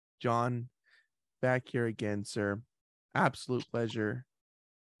John, back here again, sir. Absolute pleasure.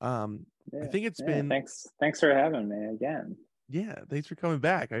 I Yeah, think it's yeah. been Thanks for having me again. yeah, thanks for coming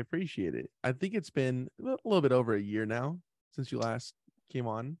back. I appreciate it. I think it's been a little bit over a year now since you last came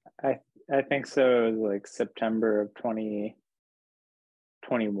on. I I think so. It was like September of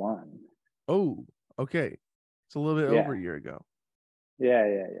 2021. Oh, okay. It's a little bit over Yeah, a year ago. yeah.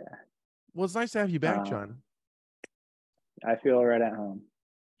 Well, it's nice to have you back, Uh, John. I feel right at home.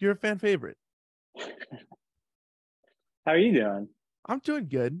 You're a fan favorite. How are you doing? I'm doing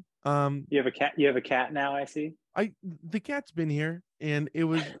good. You have a cat. You have a cat now. I see. The cat's been here and he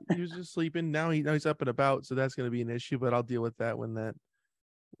was just sleeping. Now he's up and about, so that's gonna be an issue, but I'll deal with that when that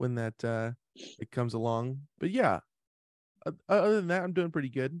it comes along. But yeah, other than that, I'm doing pretty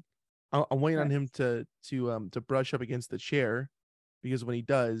good. I'm waiting on him Nice. to brush up against the chair because when he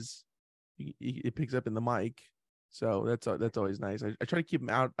does, it picks up in the mic. So that's always nice. I try to keep him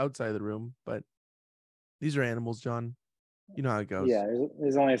outside of the room, but these are animals, John. You know how it Yeah, goes.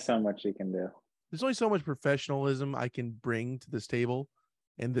 there's only so much you can do. There's only so much professionalism I can bring to this table,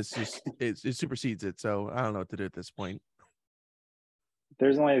 and this just it supersedes it. So I don't know what to do at this point.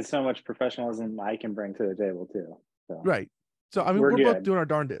 There's only so much professionalism I can bring to the table too. So Right. So I mean, we're we're both good. doing our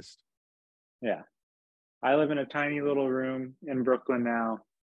darndest. Yeah. I live in a tiny little room in Brooklyn now,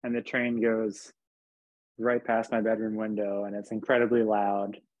 and the train goes right past my bedroom window, and it's incredibly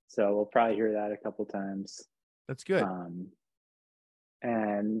loud. So we'll probably hear that a couple times. That's good. Um,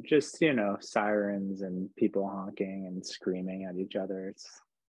 and just sirens and people honking and screaming at each other. It's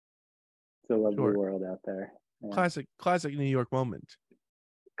a lovely Sure. world out there. Yeah, Classic New York moment.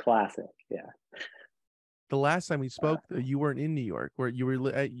 classic. Yeah. The last time we Uh, spoke, you weren't in New York, where you were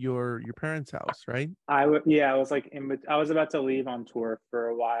at your parents' house, right? yeah, I was like I was about to leave on tour for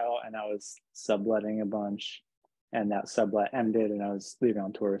a while, and I was subletting a bunch, and that sublet ended, and I was leaving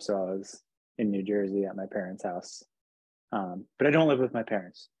on tour, so I was in New Jersey at my parents' house. But I don't live with my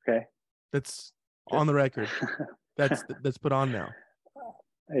parents. Okay, That's on just the record. That's put on now.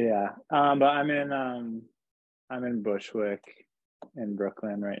 yeah. But I'm in Bushwick in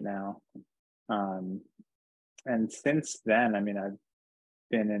Brooklyn right now. Um, and since then, I mean, I've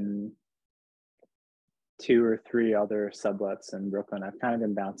been in two or three other sublets in Brooklyn. I've kind of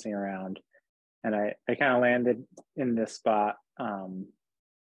been bouncing around, and I kind of landed in this spot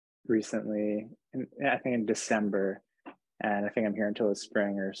recently. I think in December, and I think I'm here until the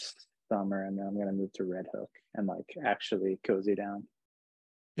spring or summer, and then I'm gonna move to Red Hook and like actually cozy down.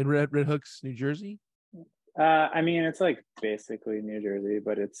 In Red Hooks, New Jersey. I mean, it's like basically New Jersey,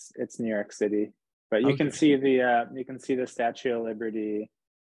 but it's New York City. But Okay. you can see the Statue of Liberty.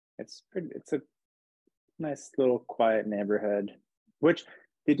 It's a nice little quiet neighborhood. Which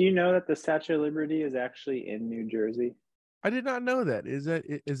did you know that the Statue of Liberty is actually in New Jersey? I did not know that. Is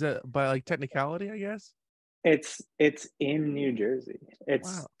that by like technicality, I guess? It's in New Jersey.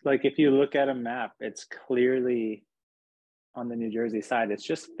 It's Wow. like if you look at a map, it's clearly on the New Jersey side. It's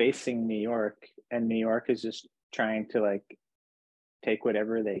just facing New York, and New York is just trying to like take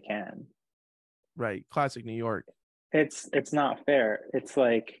whatever they can. Right. Classic New York. It's not fair. It's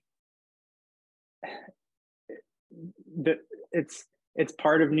like the it's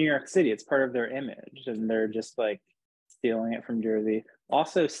part of New York City. It's part of their image, and they're just like stealing it from Jersey.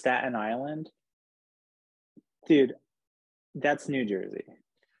 Also, Staten Island, dude, that's New Jersey.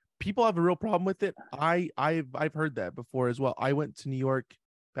 People have a real problem with it. I've heard that before as well. I went to New York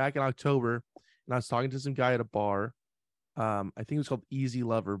back in October and I was talking to some guy at a bar. I think it was called Easy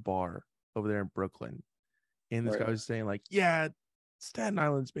Lover Bar over there in Brooklyn. And this guy Where was saying, like, yeah, Staten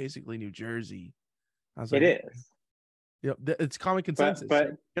Island's basically New Jersey. I was it like, okay. is, It's common but consensus.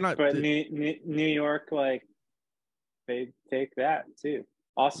 but You're not but New York, like they take that too.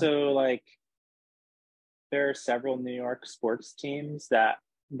 Also, like there are several New York sports teams that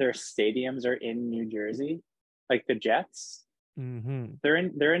their stadiums are in New Jersey, like the Jets. mm-hmm. They're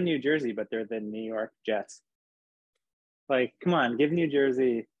in New Jersey, but they're the New York Jets. Like, come on, give New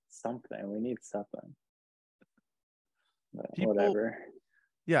Jersey something. We need something. But People, whatever.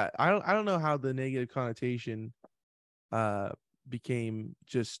 yeah, I don't know how the negative connotation uh became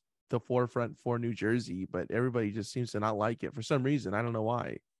just the forefront for New Jersey, but everybody just seems to not like it for some reason. I don't know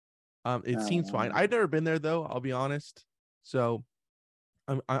why. I It don't seems fine. know. I've never been there though. I'll be honest. So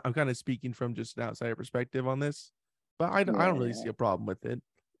I'm kind of speaking from just an outsider perspective on this, but I don't really see Yeah. a problem with it.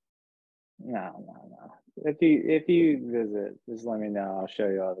 No. If you visit, just let me know. I'll show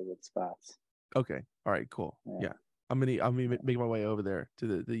you all the good spots. Okay. All right. Cool. Yeah. I'm gonna make my way over there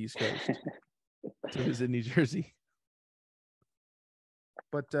to the East Coast to visit New Jersey.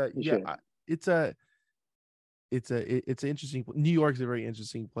 But You yeah, should. it's a it's an interesting. New York's a very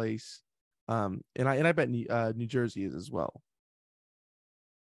interesting place, and I bet New Jersey is as well.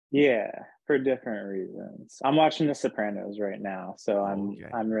 Yeah, for different reasons. I'm watching The Sopranos right now, so Oh, okay,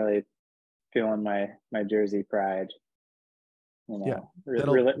 I'm really feeling my Jersey pride. You yeah, know,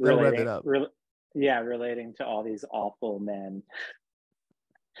 that'll rev it up. yeah, relating to all these awful men.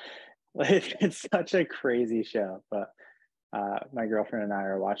 Like, it's such a crazy show, but my girlfriend and I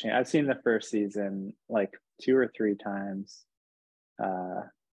are watching it. I've seen the first season like 2 or 3 times, uh,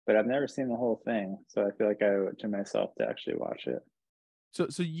 but I've never seen the whole thing. So I feel like I owe it to myself to actually watch it. So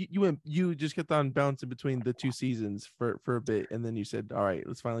you just kept on bouncing between the two seasons for a bit, and then you said, "All right,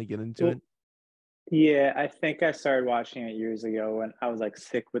 let's finally get into it." Well, yeah, I think I started watching it years ago when I was like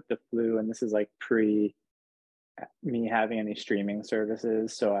sick with the flu, and this is like pre me having any streaming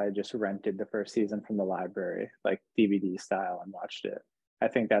services. So I just rented the first season from the library, like DVD style, and watched it. I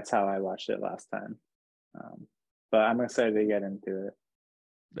think that's how I watched it last time. Um, but I'm excited to get into it.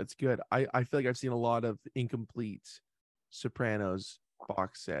 That's good. I feel like I've seen a lot of incomplete Sopranos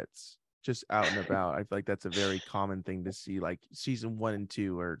box sets just out and about. I feel like that's a very common thing to see, like season 1 and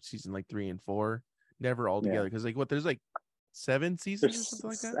 2 or season like 3 and 4, never all Yeah, together. Because like what, there's like 7 seasons or something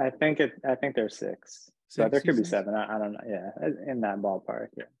like that. I think there's six, but Six there could be seasons. seven. I don't know. Yeah, in that ballpark.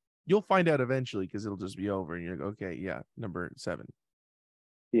 Yeah. You'll find out eventually because it'll just be over, and you're like, okay, yeah, number 7.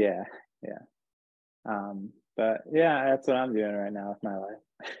 Yeah. Yeah. But yeah, that's what I'm doing right now with my life.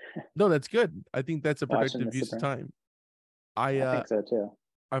 No, that's good. I think that's a Watching productive The use of Sopranos. time. I I uh think so too.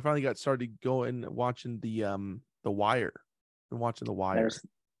 I finally got started going watching the Wire. And watching the Never, Wire.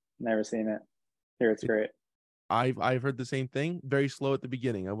 never seen it. Here, it's It, great. I've heard the same thing. Very slow at the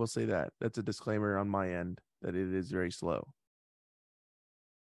beginning. I will say that. That's a disclaimer on my end that it is very slow.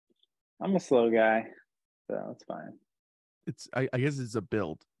 I'm a slow guy, so it's fine. I guess it's a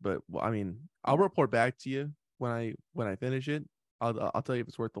build, but well, I mean, I'll Yeah. report back to you when I finish it. I'll tell you if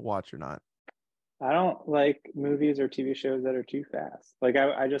it's worth the watch or not. I don't like movies or TV shows that are too fast. Like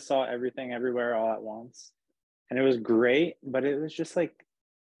I just saw Everything Everywhere All at Once, and it was great, but it was just like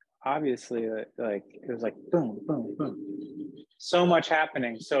obviously like it was like boom, boom, boom, so much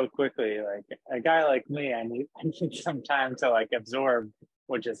happening so quickly. Like a guy like me, I need some time to like absorb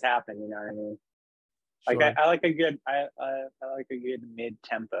what just happened. You know what I mean? Like Sure. I like a good I like a good mid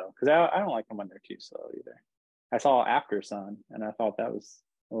tempo because I don't like them when they're too slow either. I saw After Sun and I thought that was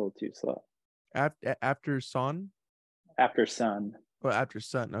a little too slow. After Son After Sun, or After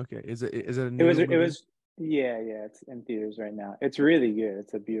Sun. Okay. Is it a new it movie? was yeah, it's in theaters right now. It's really good.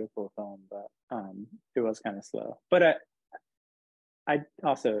 It's a beautiful film, but it was kind of slow. But I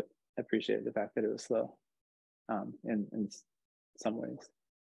also appreciate the fact that it was slow in some ways.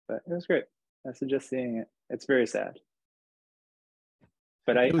 But it was great. I suggest seeing it. It's very sad,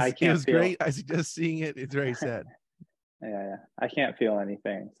 but I It can't was feel great. I suggest seeing it. It's very sad. yeah, I can't feel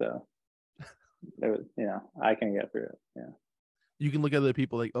anything. So it was, I can get through it. Yeah. You can look at other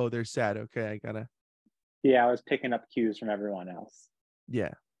people like, oh, they're sad. Okay, I gotta. Yeah, I was picking up cues from everyone else.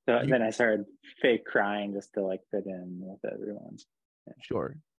 Yeah. So You then I started fake crying just to like fit in with everyone.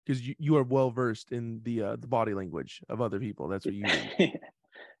 sure. Because you are well versed in the body language of other people. That's what you read. Yeah.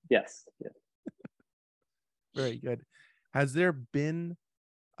 Yes. Yes. Very good. Has there been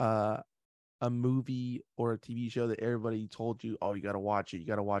uh a movie or a TV show that everybody told you, oh, you gotta watch it, you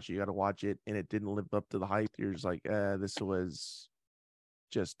gotta watch it, you gotta watch it, and it didn't live up to the hype? You're just like, this was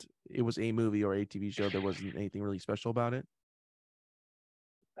just it was a movie or a TV show. There wasn't anything really special about it.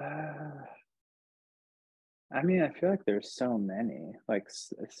 Uh, I mean, I feel like there's so many, like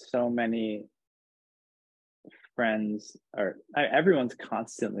so many friends or everyone's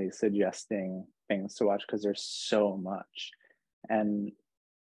constantly suggesting things to watch because there's so much. And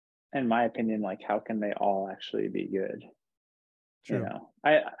in my opinion, like how can they all actually be good? You True. know,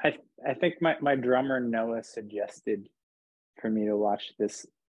 I think my drummer Noah suggested for me to watch this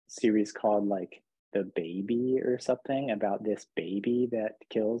series called like The Baby or something about this baby that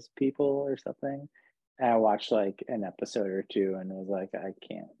kills people or something. And I watched like an episode or two and was like, I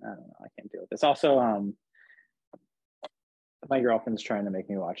don't know, I can't deal with this. Also, my girlfriend's trying to make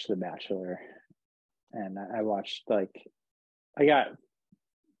me watch The Bachelor, and I watched like I got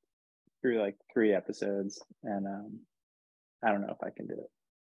through like 3 episodes, and I don't know if I can do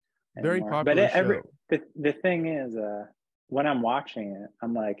it Very anymore. But popular show. the thing is, when I'm watching it,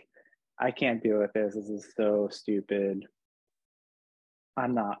 I'm like, I can't deal with this. This is so stupid.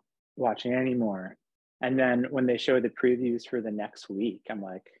 I'm not watching anymore. And then when they show the previews for the next week, I'm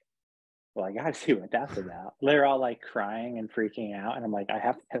like, well, I gotta see what that's about. They're all like crying and freaking out, and I'm like, I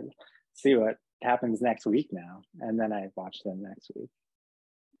have to see what happens next week now. And then I watch them next week.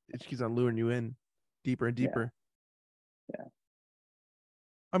 It keeps on luring you in deeper and Yeah, deeper.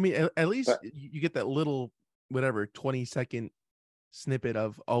 I mean, at least But you get that little whatever 20-second snippet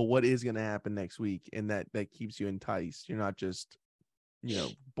of, oh, what is going to happen next week, and that keeps you enticed. You're not just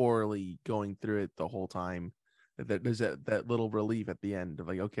borely going through it the whole time. There's that little relief at the end of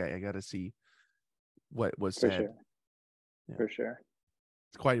like, okay, I got to see what was for said. sure, Yeah. for sure.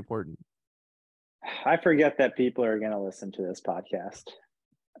 It's quite important. I forget that people are going to listen to this podcast.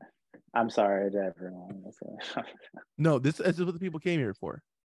 I'm sorry to everyone. No, this is what the people came here for.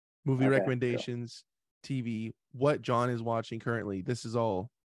 Movie Okay, recommendations, cool. TV, what John is watching currently. This is all.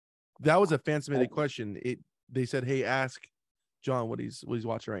 That was a fan submitted question. They said, "Hey, ask John what he's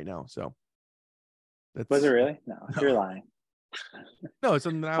watching right now." So that's. Was it really? No, you're lying. No, it's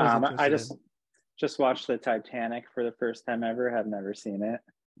something that I was interested in. Just watched the Titanic for the first time ever. Have never seen it.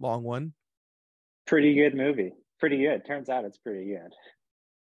 Long one. Pretty good movie. Pretty good. Turns out it's pretty good.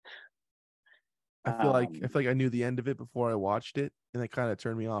 I feel like I knew the end of it before I watched it, and it kind of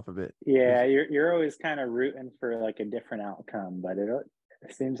turned me off a bit. Yeah, you're always kind of rooting for like a different outcome, but it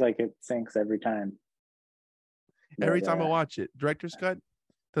seems like it sinks every time. Every time I watch it, director's cut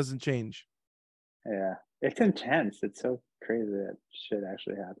doesn't change. Yeah, it's intense. It's so crazy that shit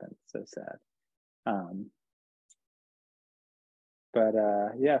actually happened. So sad. But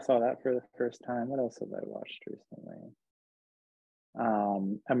yeah, I saw that for the first time. What else have I watched recently?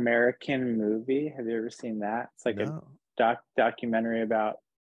 American Movie. Have you ever seen that? It's like a documentary about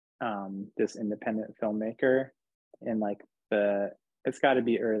this independent filmmaker in like it's got to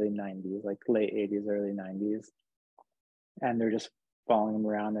be early 90s, like late 80s, early 90s. And they're just following him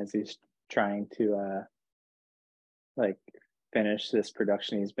around as he's trying to like finish this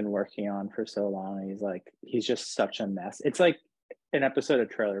production he's been working on for so long. He's just such a mess. It's like an episode of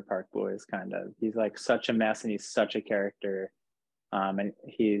Trailer Park Boys, kind of. He's like such a mess, and he's such a character. And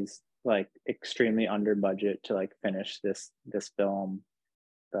he's like extremely under budget to like finish this film.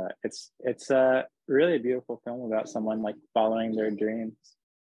 But it's a really beautiful film about someone like following their dreams.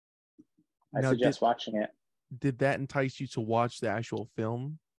 I suggest watching it. Did that entice you to watch the actual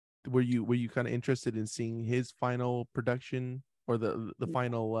film? Were you kind of interested in seeing his final production or the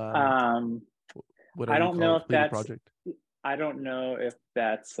final whatever I don't you call know it, if that's project? I don't know if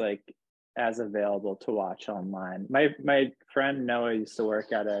that's like as available to watch online. My friend Noah used to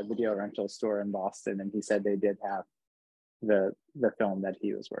work at a video rental store in Boston, and he said they did have the film that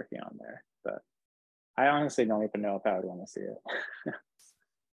he was working on there. But I honestly don't even know if I would want to see it.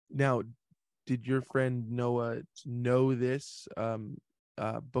 Now, did your friend Noah know this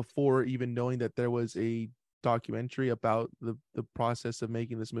before even knowing that there was a documentary about the process of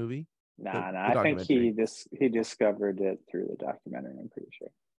making this movie? Nah. I think he discovered it through the documentary, I'm pretty sure.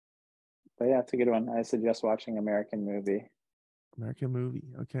 But yeah, it's a good one. I suggest watching American Movie. American Movie,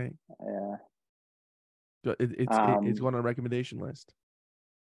 okay. Yeah. It's going on a recommendation list.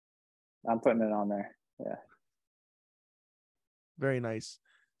 I'm putting it on there. Yeah. Very nice.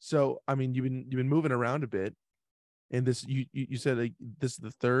 So, I mean, you've been moving around a bit, and this you said like, this is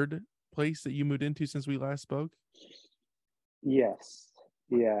the third place that you moved into since we last spoke. Yes.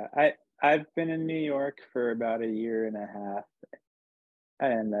 Yeah. I've been in New York for about a year and a half,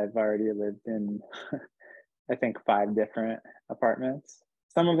 and I've already lived in I think 5 different apartments.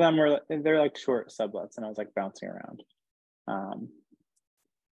 Some of them they're like short sublets, and I was like bouncing around.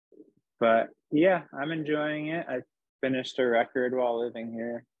 But yeah, I'm enjoying it. I finished a record while living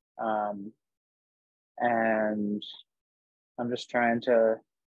here. And I'm just trying to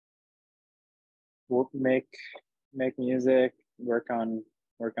make music, work on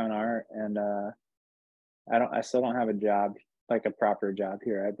art, and I still don't have a job, like a proper job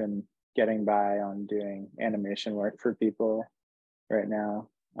here. I've been getting by on doing animation work for people right now,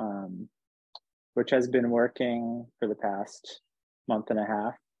 which has been working for the past month and a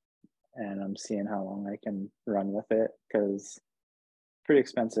half, and I'm seeing how long I can run with it because it's pretty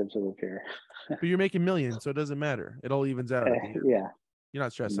expensive to live here. But you're making millions, so it doesn't matter. It all evens out. Yeah. You're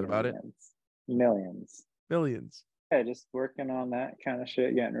not stressing about it. Millions. Yeah, just working on that kind of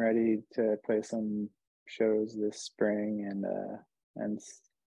shit, getting ready to play some shows this spring and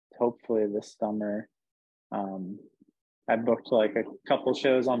hopefully this summer. I booked like a couple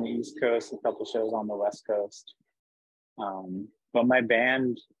shows on the East Coast, a couple shows on the West Coast. But my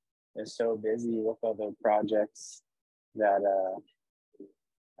band is so busy with other projects that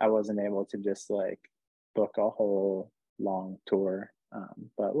I wasn't able to just like book a whole long tour.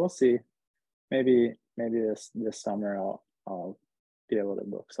 But we'll see. Maybe this summer I'll be able to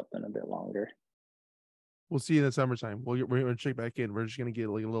book something a bit longer. We'll see you in the summertime. We're gonna check back in. We're just gonna get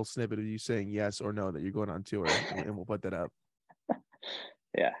like a little snippet of you saying yes or no that you're going on tour, and we'll put that up.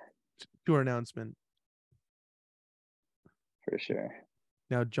 Yeah. Tour announcement. for sure.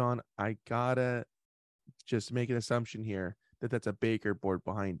 Now, John, I gotta just make an assumption here that that's a baker board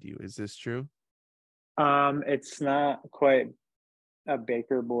behind you. Is this true? It's not quite a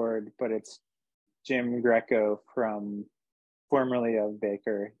baker board, but it's Jim Greco from formerly of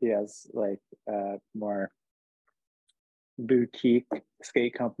Baker. He has like a more boutique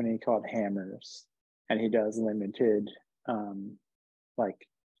skate company called Hammers, and he does limited like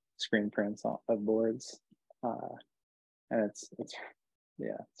screen prints of boards. And it's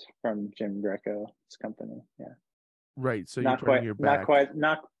from Jim Greco's company. Yeah. Right. So you're Not turning quite, your back.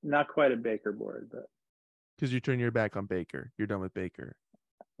 not quite a Baker board, but because you're turning your back on Baker. You're done with Baker.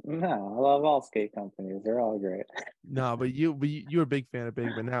 no, I love all skate companies. They're all great. No, but you're a big fan of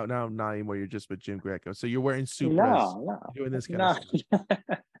Baker, but now not anymore. You're just with Jim Greco. So you're wearing Supras. No, You're doing this kind no, of stuff.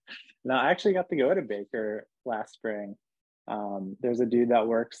 no. I actually got to go to Baker last spring. There's a dude that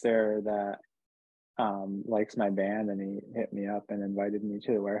works there that likes my band, and he hit me up and invited me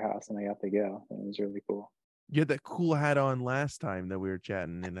to the warehouse, and I got to go. It was really cool. You had that cool hat on last time that we were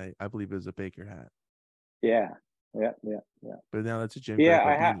chatting, and I believe it was a Baker hat. Yeah. But now that's a Jim Yeah,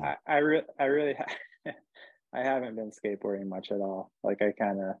 Greco beanie. I really I haven't been skateboarding much at all. Like I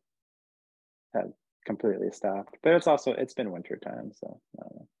kind of have completely stopped. But it's been winter time, so I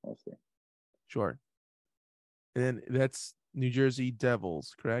don't know. We'll see. Sure. And then that's New Jersey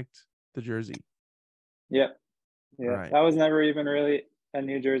Devils, correct? The jersey. Yep. Yeah. Right. I was never even really a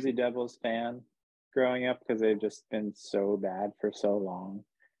New Jersey Devils fan growing up because they've just been so bad for so long.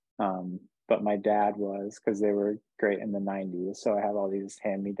 But my dad was, because they were great in the 90s. So I have all these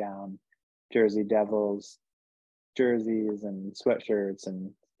hand-me-down Jersey Devils jerseys and sweatshirts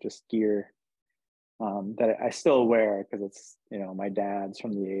and just gear that I still wear because it's, my dad's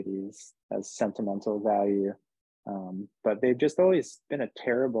from the 80s, has sentimental value. But they've just always been a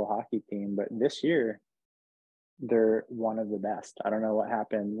terrible hockey team. But this year, they're one of the best. I don't know what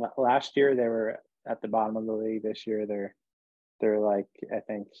happened. Last year, they were at the bottom of the league. This year, they're like, I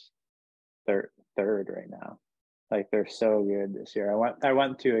think, third right now. Like they're so good this year. I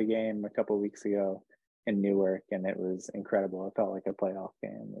went to a game a couple of weeks ago in Newark, and it was incredible. It felt like a playoff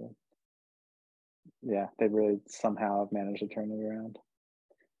game. Yeah, they really somehow have managed to turn it around.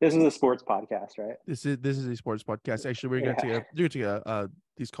 This is a sports podcast, right? This is a sports podcast. Actually, we're gonna take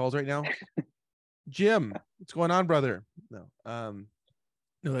these calls right now. Jim, what's going on, brother? No,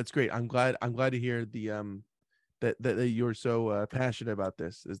 that's great. I'm glad to hear the that you're so passionate about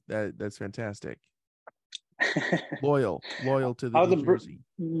this. That's fantastic. Loyal to the New Jersey.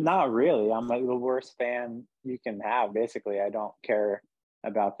 Not really. I'm like the worst fan you can have. Basically, I don't care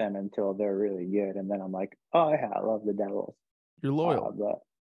about them until they're really good, and then I'm like, oh yeah, I love the Devils. You're loyal.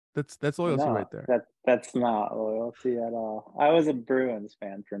 But that's loyalty right there. That's not loyalty at all. I was a Bruins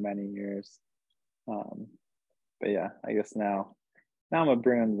fan for many years, but yeah, I guess now I'm a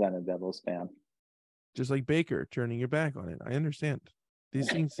Bruins and a Devils fan. Just like Baker turning your back on it. I understand. These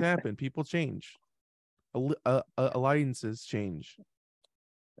things happen. People change. Alliances change.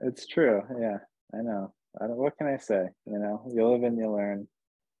 It's true. Yeah, I know. What can I say? You live and you learn.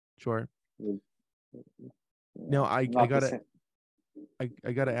 Sure. No, I gotta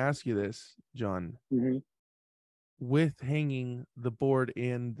ask you this, John. Mm-hmm. With hanging the board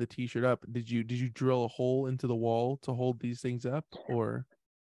and the t-shirt up, did you drill a hole into the wall to hold these things up, or?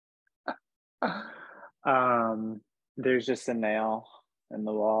 There's just a nail in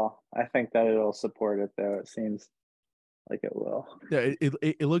the wall. I think that it'll support it, though. It seems like it will. Yeah,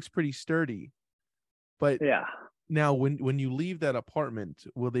 it looks pretty sturdy. But yeah. Now, when you leave that apartment,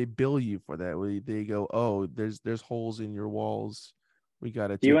 will they bill you for that? Will they go, oh, there's holes in your walls, we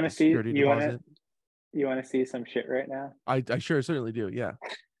gotta take a security deposit? You want to see some shit right now? I certainly do. Yeah.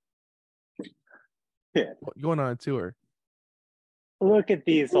 Yeah. Going on a tour. Look at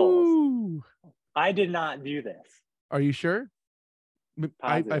these holes. I did not do this. Are you sure?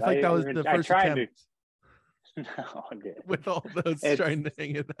 I think that was the first attempt. No, good. With all those trying to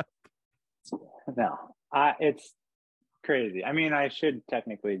hang it up. No, it's crazy. I mean, I should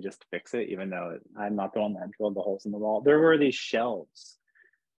technically just fix it, even though I'm not the one that drilled the holes in the wall. There were these shelves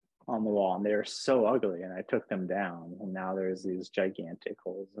on the wall, and they were so ugly, and I took them down, and now there's these gigantic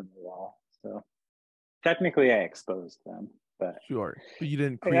holes in the wall. So technically, I exposed them, but sure, but you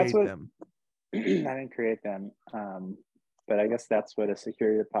didn't create them. I didn't create them, but I guess that's what a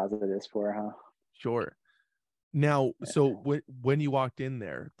security deposit is for, huh? Sure. Now, so when you walked in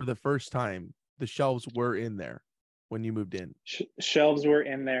there for the first time, the shelves were in there when you moved in. Shelves were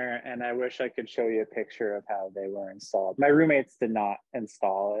in there, and I wish I could show you a picture of how they were installed. My roommates did not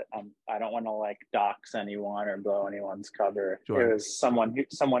install it. I don't want to dox anyone or blow anyone's cover. Sure. It was someone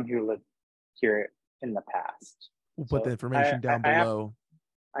who lived here in the past. We'll put the So information down below.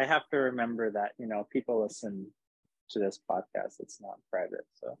 I have to remember that, you know, people listen to this podcast. It's not private.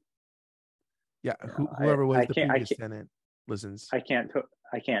 So Yeah, you know, whoever was I the can't previous tenant listens. I can't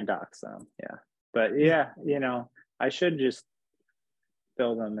dox them. Yeah. But yeah, you know, I should just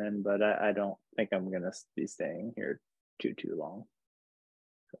fill them in, but I don't think I'm gonna be staying here too long.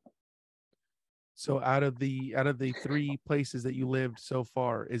 So out of the three places that you lived so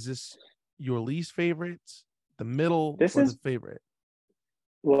far, is this your least favorite, the middle, This or the is favorite?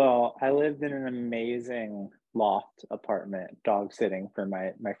 Well, I lived in an amazing loft apartment, dog sitting for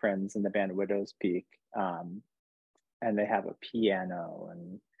my friends in the band Widow's Peak. And they have a piano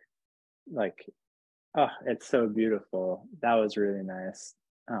and like, oh, it's so beautiful. That was really nice.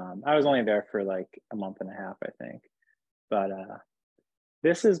 I was only there for like a month and a half, I think. But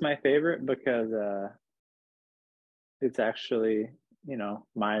this is my favorite because it's actually, you know,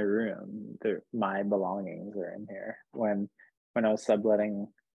 my room. My belongings are in here. When I was subletting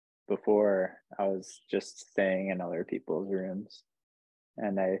before, I was just staying in other people's rooms,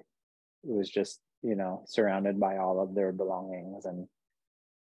 and I was just, you know, surrounded by all of their belongings and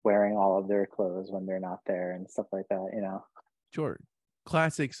wearing all of their clothes when they're not there and stuff like that, you know. Sure.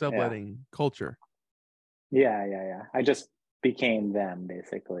 Classic Yeah. subletting culture. Yeah. I just became them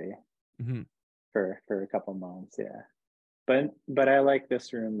basically Hmm. for a couple months, yeah. But I like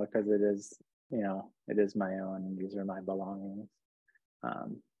this room because it is, you know, it is my own and these are my belongings.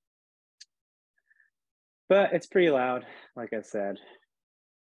 Um, but it's pretty loud, like I said.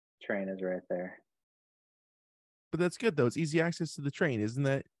 Train is right there. But that's good though. It's easy access to the train. Isn't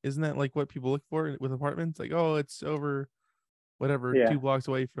that like what people look for with apartments? Like, oh, it's over whatever, Yeah, 2 blocks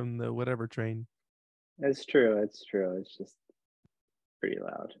away from the whatever train. it's true. It's true. It's just pretty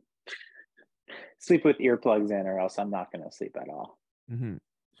loud. Sleep with earplugs in, or else I'm not going to sleep at all. Hmm.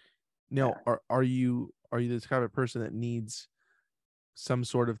 Yeah. Now, are you this kind of person that needs some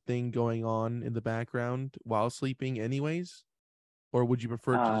sort of thing going on in the background while sleeping, anyways, or would you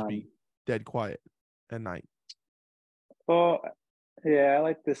prefer to just Um, be dead quiet at night? well, yeah, I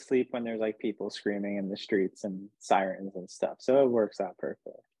like to sleep when there's like people screaming in the streets and sirens and stuff. So it works out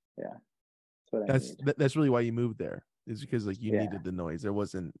perfect. Yeah, that's what I That's need. that's really why you moved there, is because like you Yeah, needed the noise. There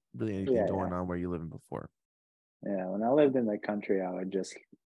wasn't really anything yeah. going on where you living before. Yeah, when I lived in the country, I would just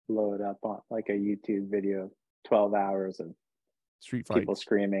load up on like a YouTube video of 12 hours of Street people fights,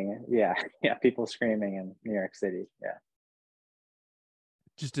 screaming. Yeah, yeah, people screaming in New York City. Yeah,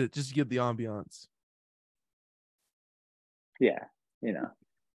 just to get the ambiance. yeah, you know.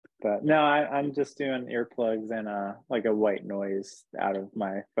 But no, I'm just doing earplugs and like a white noise out of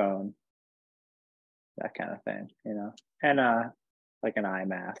my phone, that kind of thing, you know. And like an eye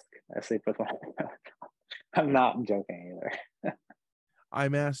mask. I sleep with one. I'm not joking either.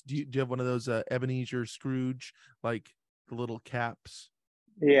 I'm asked, do you have one of those Ebenezer Scrooge, like the little caps?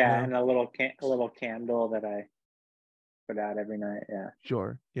 You Yeah, know, and a little candle that I put out every night. Yeah.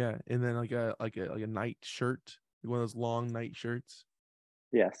 sure, yeah, and then like a night shirt, like one of those long night shirts.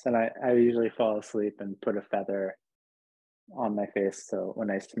 Yes, and I usually fall asleep and put a feather on my face so when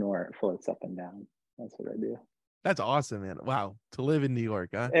I snore it floats up and down. That's what I do. That's awesome, man. Wow, to live in New York,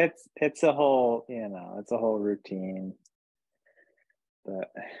 huh? It's a whole, you know, it's a whole routine.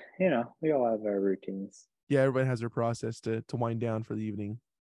 But you know, we all have our routines. Yeah, everybody has their process to wind down for the evening.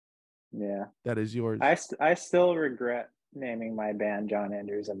 Yeah. That is yours. I still regret naming my band John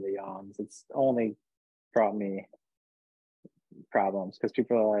Andrews and the Yawns. It's only brought me problems because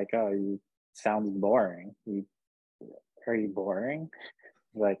people are like, "Oh, you sounds boring. Are you boring?"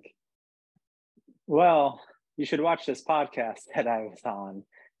 Like, well, you should watch this podcast that I was on.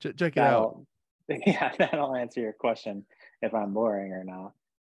 Check it out. That'll Yeah, that'll answer your question if I'm boring or not.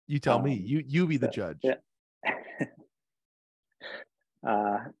 You tell me. Um, You be the so judge. yeah.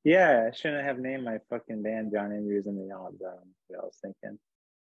 Yeah, I shouldn't have named my fucking band John Andrews and the Yawns. What I was thinking.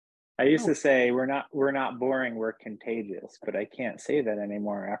 I used No, to say we're not boring, we're contagious, but I can't say that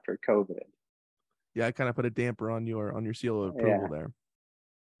anymore after COVID. yeah, I kind of put a damper on your seal of approval Yeah. there.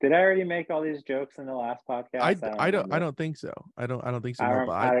 Did I already make all these jokes in the last I podcast? I don't I don't I remember. don't think so. I don't think so. No,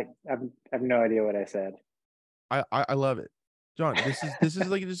 but I have no idea what I said. I love it, John. This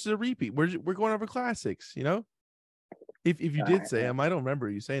is a repeat. We're going over classics. You know, if you All did right, say yeah, them, I don't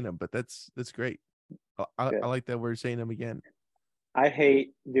remember you saying them, but that's great. I good. like that we're saying them again. I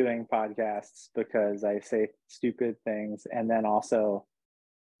hate doing podcasts because I say stupid things, and then also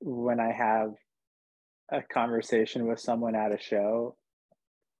when I have a conversation with someone at a show,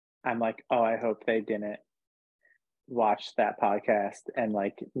 I'm like, oh, I hope they didn't watch that podcast and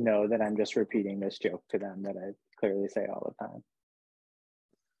like know that I'm just repeating this joke to them that I clearly say all the time.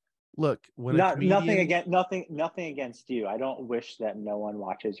 Look, when a Not nothing comedian, against nothing against you. I don't wish that no one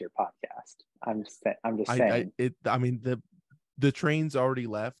watches your podcast. I'm just saying. I mean, the train's already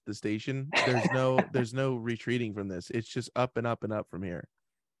left the station. There's no retreating from this. It's just up and up and up from here,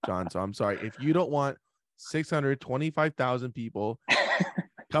 John. So I'm sorry if you don't want 625,000 people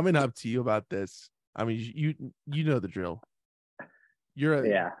coming up to you about this. I mean, you know the drill. You're a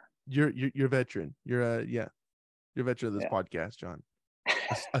Yeah. you're a veteran. You're a veteran of this Yeah. podcast, John.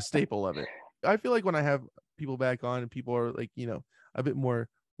 A staple of it. I feel like when I have people back on and people are like, a bit more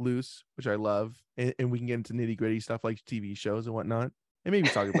loose, which I love, and we can get into nitty gritty stuff like TV shows and whatnot, and maybe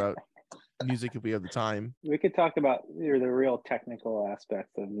talk about music if we have the time. We could talk about the real technical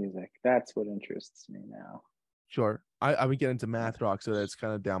aspects of music. That's what interests me now. Sure, I would get into math rock, so that's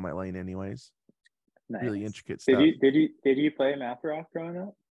kind of down my lane, anyways. Nice. Really intricate Did stuff. did you play math rock growing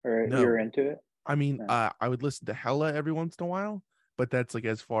up, or you were No, into it? I mean, No. I would listen to Hella every once in a while, but that's like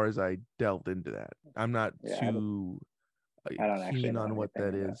as far as I delved into that. I'm not Yeah, too I don't actually keen know on what that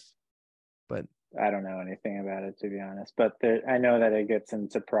anything about. is, but I don't know anything about it, to be honest. But I know that it gets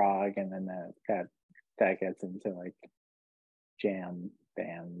into prog, and then that gets into like jam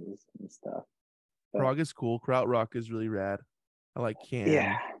bands and stuff. But prog is cool. Krautrock is really rad. I like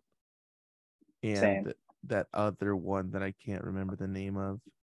yeah, Can same. and that other one that I can't remember the name of.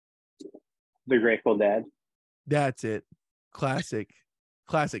 The Grateful Dead. That's it. Classic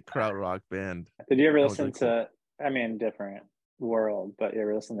krautrock band. Did you ever That one's listen really cool. to? I mean, different world, but you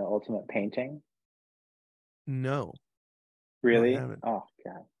ever listen to Ultimate Painting? No, I Really? haven't. Oh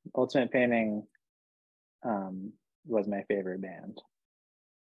God, Ultimate Painting was my favorite band.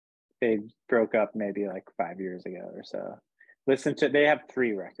 They broke up maybe like 5 years ago or so. They have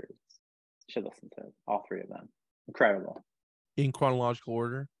 3 records. Should listen to all 3 of them. Incredible. In chronological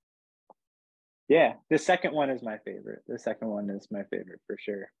order. Yeah, the second one is my favorite. The second one is my favorite for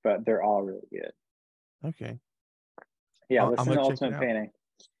sure, but they're all really good. Okay. Yeah, I'm listen gonna to check it Ultimate out. Painting.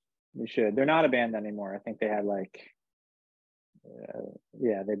 You should. They're not a band anymore. I think they had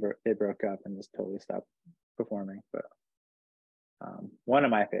yeah, they broke up and just totally stopped performing. But one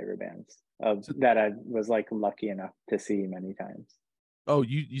of my favorite bands that I was like lucky enough to see many times. Oh,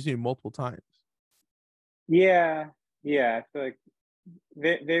 you see it multiple times. Yeah, yeah. I feel like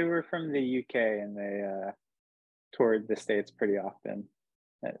they were from the UK and they toured the States pretty often.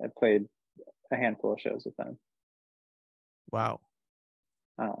 I played a handful of shows with them. Wow.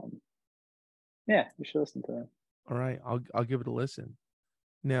 Yeah, you should listen to them. All right, I'll give it a listen.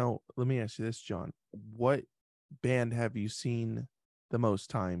 Now, let me ask you this, John. What band have you seen the most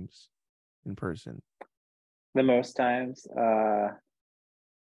times in person? The most times,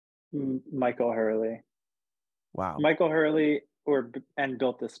 Michael Hurley. Wow. Michael Hurley and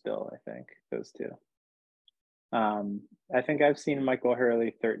Built to Spill, I think, those two. I think I've seen Michael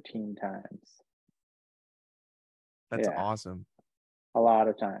Hurley 13 times. That's Yeah, awesome. a lot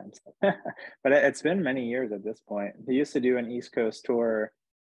of times. But it's been many years at this point. He used to do an East Coast tour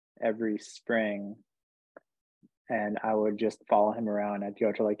every spring, and I would just follow him around. I'd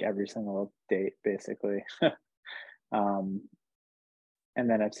go to like every single date, basically. And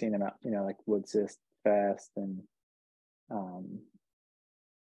then I've seen him out, like Woodsist Fest and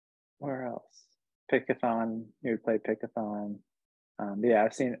where else? Pickathon. He would play Pickathon. Yeah,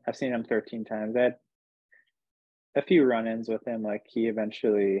 I've seen him 13 times. I had a few run-ins with him. Like he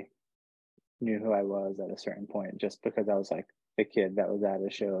eventually knew who I was at a certain point, just because I was like the kid that was at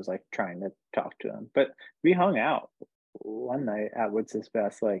his shows, like trying to talk to him. But we hung out one night at Woodsist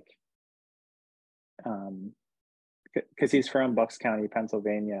Fest, like because he's from Bucks County,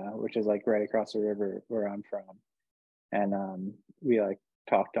 Pennsylvania, which is like right across the river where I'm from. And we like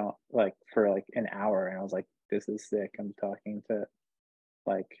talked on like for like an hour, and I was like, this is sick. I'm talking to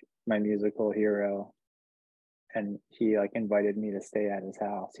like my musical hero. And he like invited me to stay at his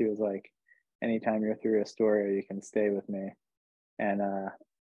house. He was like, anytime you're through Astoria, you can stay with me. And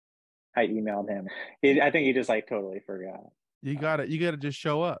I emailed him. I think he just like totally forgot. You gotta just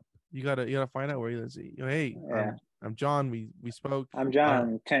show up. You gotta find out where he lives. Hey, Yeah. I'm John. We spoke. I'm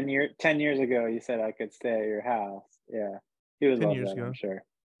John. 10 years ago, you said I could stay at your house. Yeah. He would 10 love years that, I'm ago, sure.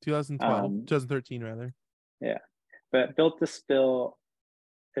 2012, 2013 rather. Yeah. But Built to Spill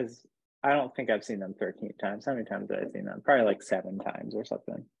is, I don't think I've seen them 13 times. How many times have I seen them? Probably like 7 times or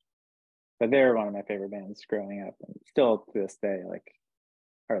something. But they were one of my favorite bands growing up, and still to this day, like,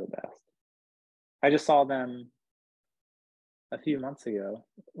 are the best. I just saw them a few months ago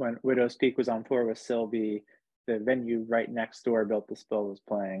when Widow's Peak was on tour with Sylvie. The venue right next door, Built to Spill, was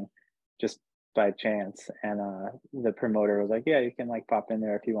playing just by chance, and the promoter was like, "Yeah, you can like pop in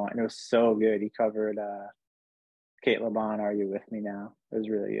there if you want." And it was so good. He covered Kate LeBon, "Are You With Me Now?" It was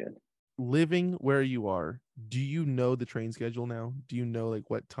really good. Living where you are, do you know the train schedule now? Do you know like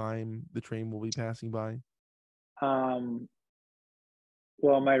what time the train will be passing by? Um,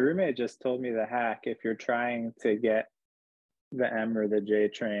 well, my roommate just told me the hack. If you're trying to get the M or the J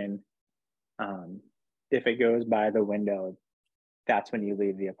train, um, if it goes by the window, that's when you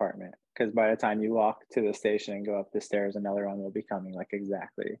leave the apartment. Because by the time you walk to the station and go up the stairs, another one will be coming like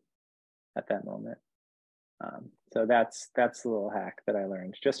exactly at that moment. So that's a little hack that I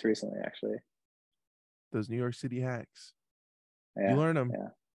learned just recently, actually. Those New York City hacks. You Yeah, learn them. yeah,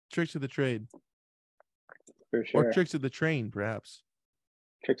 Tricks of the trade. for Or sure. tricks of the train, perhaps.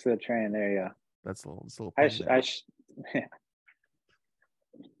 Tricks of the train. There you go. That's a little I pun sh- there. I sh-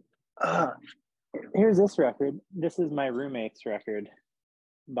 Here's this record. This is my roommate's record.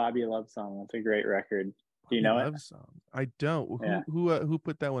 Bobby Love Song. That's a great record. Do you Bobby know it? Love song. I don't. Yeah. Who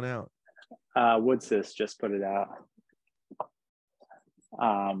put that one out? Woodsis just put it out.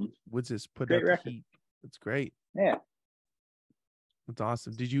 Woods just putting Great out the record. heat. That's great. Yeah. That's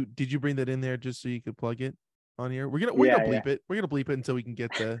awesome. Did you bring that in there just so you could plug it on here? We're Yeah, gonna yeah. bleep it. We're gonna bleep it until we can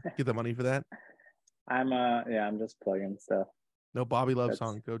get the money for that. I'm just plugging stuff. No Bobby Love That's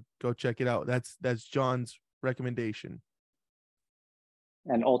song. Go check it out. That's John's recommendation.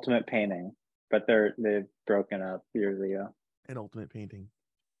 an ultimate painting, but they've broken up years ago. And Ultimate Painting.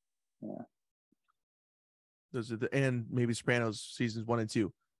 Yeah. Those are and maybe Sopranos seasons 1 and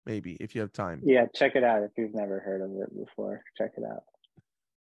 2. Maybe if you have time. Yeah, check it out if you've never heard of it before. Check it out.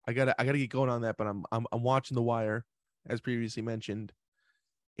 I gotta get going on that, but I'm watching The Wire, as previously mentioned,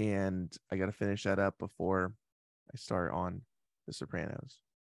 and I gotta finish that up before I start on The Sopranos.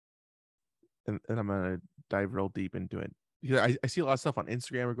 And I'm gonna dive real deep into it. Because I see a lot of stuff on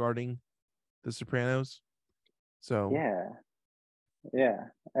Instagram regarding The Sopranos. So Yeah. Yeah.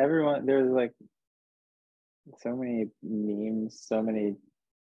 Everyone there's like so many memes, so many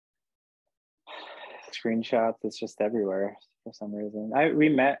screenshots. It's just everywhere for some reason. We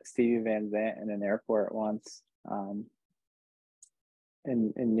met Stevie Van Zandt in an airport once,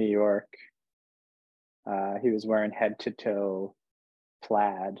 in New York. He was wearing head to toe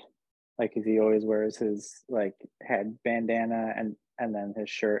plaid, like he always wears his like head bandana and then his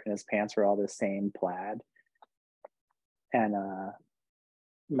shirt and his pants were all the same plaid. And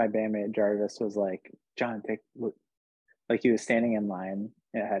my bandmate Jarvis was like, John, like he was standing in line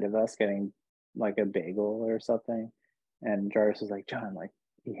ahead of us getting like a bagel or something. And Jarvis was like, John, like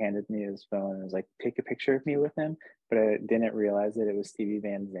he handed me his phone and was like, take a picture of me with him. But I didn't realize that it was Stevie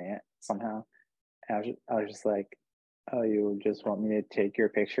Van Zandt somehow. And I was just like, oh, you just want me to take your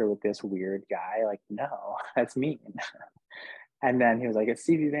picture with this weird guy? Like, no, that's mean. And then he was like, it's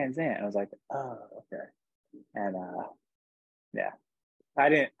Stevie Van Zandt. And I was like, oh, okay. And yeah,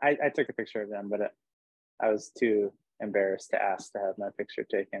 I took a picture of them, but I was too embarrassed to ask to have my picture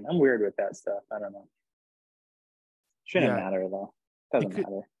taken. I'm weird with that stuff. I don't know. Shouldn't yeah, matter though. it Doesn't could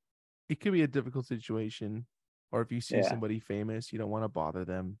matter. it could be a difficult situation, or if you see Yeah. somebody famous, you don't want to bother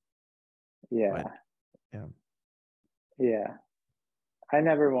them. But Yeah. yeah, Yeah. I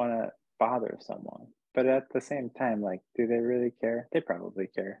never want to bother someone. But at the same time, like, do they really care? They probably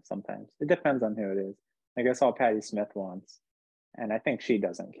care sometimes. It depends on who it is. Like I saw Patti Smith once, and I think she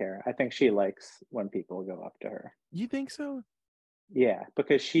doesn't care. I think she likes when people go up to her. you think so? Yeah,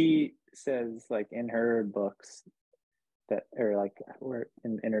 because she says like in her books that or like or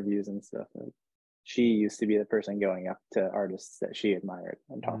in interviews and stuff, like she used to be the person going up to artists that she admired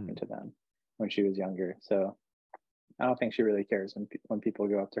and talking Mm. to them when she was younger. So I don't think she really cares when people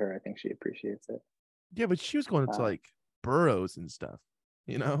go up to her. I think she appreciates it. Yeah, but she was going into Uh, like burrows and stuff.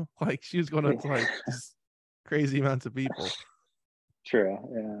 Like she was going into like just crazy amounts of people. True.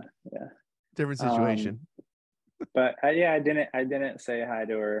 Yeah. Yeah. Different Um, situation. but I didn't say hi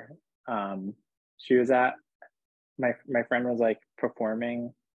to her. She was at my friend was like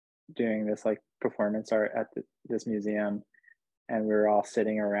performing, doing this like performance art at this museum, and we were all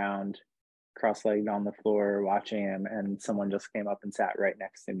sitting around cross-legged on the floor watching him, and someone just came up and sat right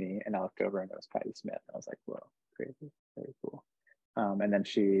next to me, and I looked over and it was Patti Smith. I was like, whoa, crazy, very cool. And then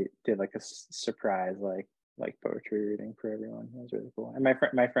she did like a surprise like poetry reading for everyone. It was really cool. And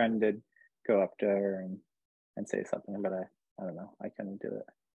my friend did go up to her and say something, but I don't know, I couldn't do it.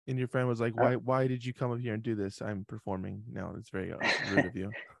 And your friend was like, Uh, why did you come up here and do this? I'm performing now. It's very rude of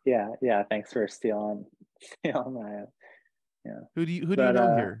you. yeah, thanks for stealing my yeah. Who do you But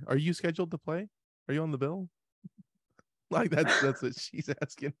know here? Are you scheduled to play? Are you on the bill? Like that's what she's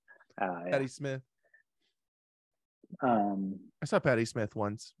asking. yeah. Patty Smith. Um, I saw Patty Smith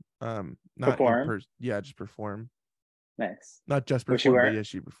once. Not in perform. person. Yeah, just perform. Nice. Not just Was she perform, but wearing yeah,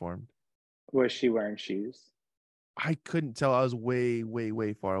 she performed. was she wearing shoes? I couldn't tell. I was way, way,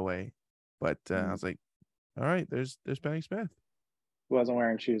 way far away. But I was like, all right, there's Penny Smith. Wasn't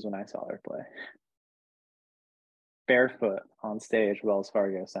wearing shoes when I saw her play. Barefoot on stage, Wells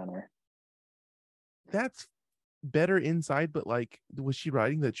Fargo Center. That's better inside, but like, was she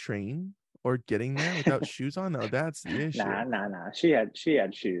riding the train or getting there without shoes on? No, that's the issue. Nah. She had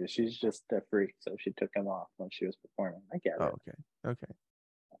shoes. She's just a freak, so she took them off when she was performing. I get it. Okay.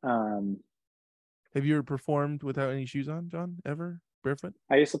 Um, Have you ever performed without any shoes on, John? Ever barefoot?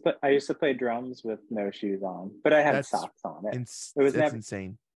 I used to play drums with no shoes on, but I had That's socks on. It was that's never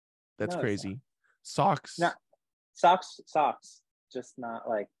insane. That's no, it's not. crazy. Socks. Not socks, just not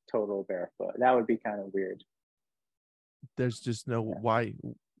like total barefoot. That would be kind of weird. There's just no Yeah. why.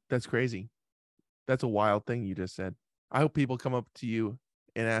 That's crazy. That's a wild thing you just said. I hope people come up to you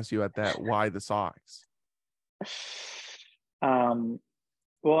and ask you at that why the socks. Well,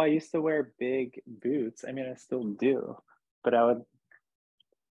 I used to wear big boots. I mean, I still do, but I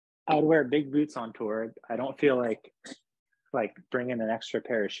would wear big boots on tour. I don't feel like bringing an extra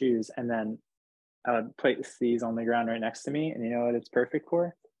pair of shoes, and then I would place these on the ground right next to me. And you know what it's perfect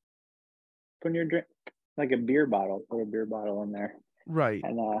for? Putting your drink, like a beer bottle. Put a beer bottle in there. Right.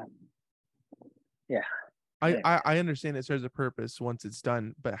 And yeah. I understand it serves a purpose once it's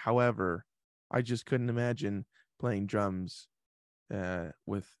done, but however, I just couldn't imagine playing drums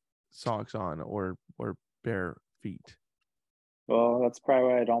with socks on or bare feet. Well, that's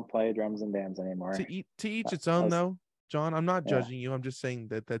probably why I don't play drums and bands anymore. To each its own, though, John. I'm not judging you. I'm just saying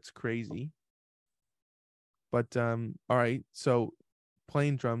that that's crazy. But all right. So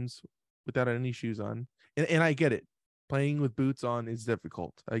playing drums without any shoes on, and I get it. Playing with boots on is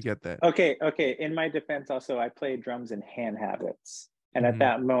difficult. I get that. Okay. In my defense, also, I played drums in Hand Habits, and at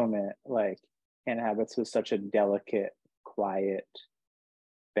that moment, like Hand Habits was such a delicate, quiet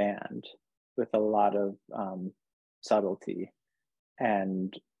band with a lot of subtlety,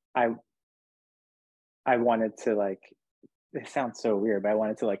 and I wanted to like. It sounds so weird, but I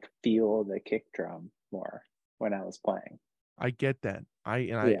wanted to like feel the kick drum more when I was playing. I get that.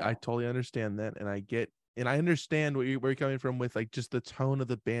 I totally understand that, and I understand where you're coming from with like just the tone of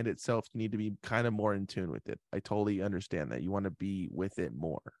the band itself. You need to be kind of more in tune with it. I totally understand that. You want to be with it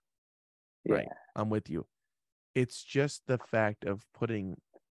more. Yeah. Right. I'm with you. It's just the fact of putting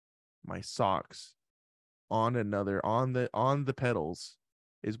my socks on the pedals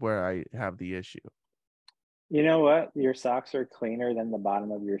is where I have the issue. You know what? Your socks are cleaner than the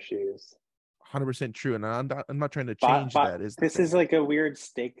bottom of your shoes. 100% true, and I'm not trying to change that. This is like a weird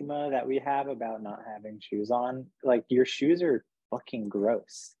stigma that we have about not having shoes on. Like your shoes are fucking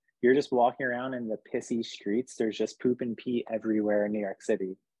gross. You're just walking around in the pissy streets. There's just poop and pee everywhere in New York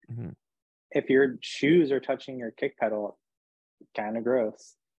City. Mm-hmm. If your shoes are touching your kick pedal, kind of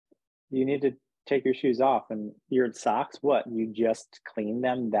gross. You need to take your shoes off. And your socks, what? You just clean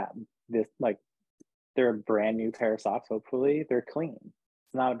them. They're a brand new pair of socks. Hopefully, they're clean.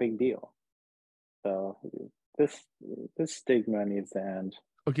 It's not a big deal. So this stigma needs to end.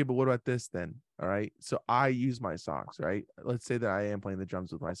 Okay, but what about this then? All right. So I use my socks, right? Let's say that I am playing the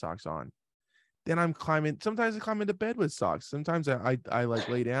drums with my socks on. Then I'm climbing. Sometimes I climb into bed with socks. Sometimes I like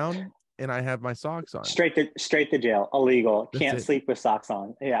lay down and I have my socks on. Straight to jail. Illegal. That's Can't sleep with socks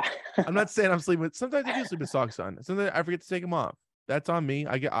on. Yeah. I'm not saying I'm sleeping with. Sometimes I do sleep with socks on. Sometimes I forget to take them off. That's on me.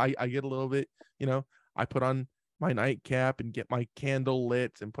 I get a little bit. I put on my nightcap and get my candle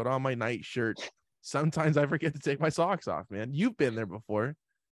lit and put on my night shirt. Sometimes I forget to take my socks off, man. You've been there before.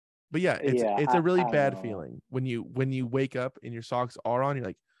 But yeah, it's a really bad feeling when you wake up and your socks are on. You're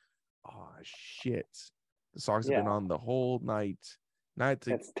like, oh shit, the socks have been on the whole night. Not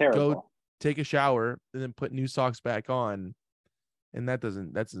to go take a shower and then put new socks back on, and that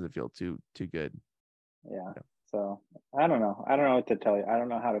doesn't feel too good. Yeah. So I don't know what to tell you. I don't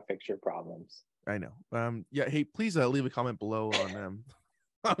know how to fix your problems. I know. Yeah. Hey, please leave a comment below on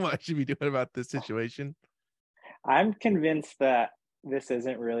what I should be doing about this situation. I'm convinced that this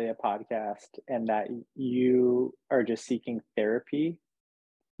isn't really a podcast and that you are just seeking therapy.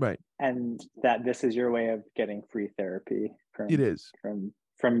 Right. And that this is your way of getting free therapy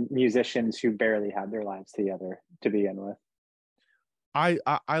from musicians who barely had their lives together to begin with. I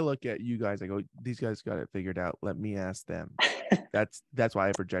look at you guys, I go, these guys got it figured out. Let me ask them. That's why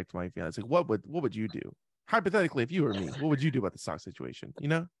I project my feelings. Like, what would you do? Hypothetically, if you were me, what would you do about the sock situation?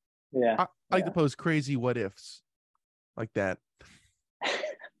 Yeah. I like to pose crazy what ifs like that.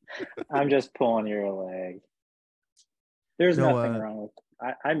 I'm just pulling your leg. There's nothing wrong with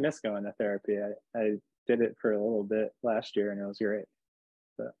I miss going to therapy. I did it for a little bit last year and it was great.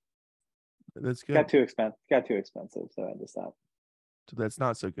 But that's good. Got too expensive, so I had to stop. So that's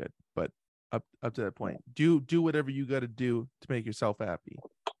not so good, but up to that point. Do whatever you got to do to make yourself happy.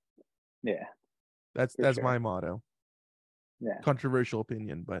 Yeah, That's sure. my motto. Yeah, controversial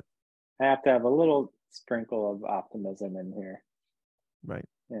opinion, but I have to have a little sprinkle of optimism in here. Right.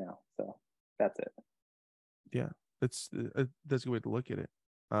 So that's it. Yeah, that's a good way to look at it.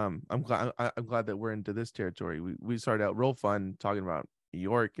 I'm glad that we're into this territory. We started out real fun talking about New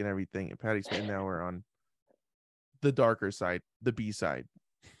York and everything, and Patty Smith. And now we're on the darker side, the B side.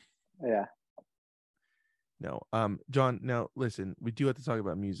 Yeah. No, John. Now listen, we do have to talk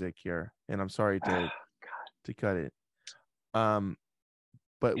about music here, and I'm sorry to cut it.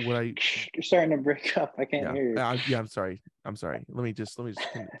 But what you're starting to break up. I can't hear you. I'm sorry. Let me just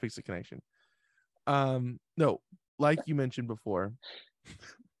fix the connection. No, like you mentioned before,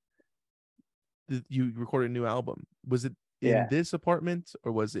 you recorded a new album. Was it in this apartment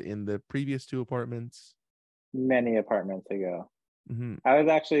or was it in the previous two apartments? Many apartments ago. Mm-hmm.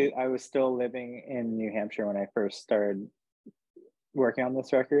 I was still living in New Hampshire when I first started working on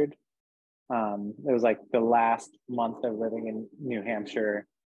this record. It was like the last month of living in New Hampshire.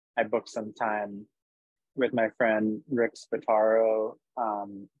 I booked some time with my friend Rick Spataro.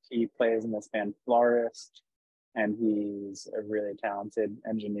 He plays in this band Florist, and he's a really talented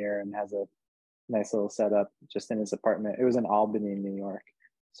engineer and has a nice little setup just in his apartment. It was in Albany, New York.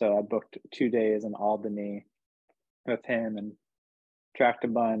 So I booked 2 days in Albany with him and tracked a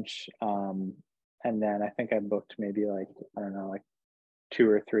bunch. And then I think I booked maybe like 2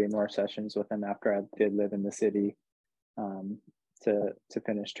 or 3 more sessions with him after I did live in the city to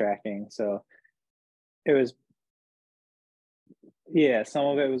finish tracking. So it was, some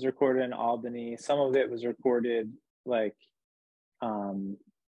of it was recorded in Albany. Some of it was recorded like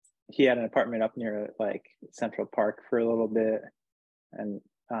he had an apartment up near like Central Park for a little bit and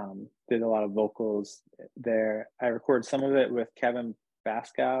did a lot of vocals there. I recorded some of it with Kevin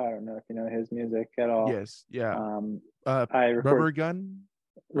Baskow. I don't know if you know his music at all. Yes, yeah. I Rubber Gun?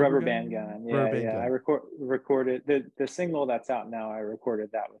 Rubber Band Gun. Yeah, Rubber Band yeah. Gun. I recorded the single that's out now. I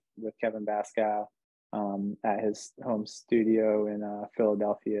recorded that with Kevin Baskow at his home studio in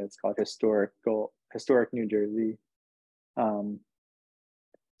Philadelphia. It's called Historic New Jersey.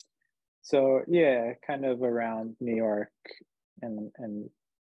 So yeah, kind of around New York and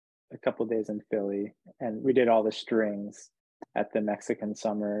a couple days in Philly, and we did all the strings at the Mexican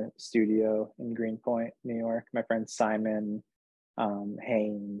Summer Studio in Greenpoint, New York. My friend Simon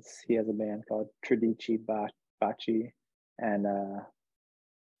Haynes, he has a band called Tradici Baci, and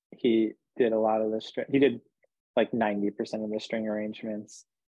he did a lot of the string. He did like 90% of the string arrangements,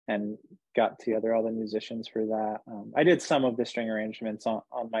 and got together all the musicians for that. I did some of the string arrangements on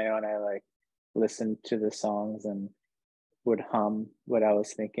my own. I like listened to the songs and would hum what I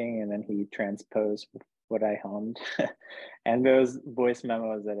was thinking, and then he transposed what I hummed. And those voice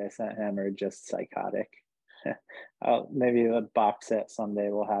memos that I sent him are just psychotic. Maybe the box set someday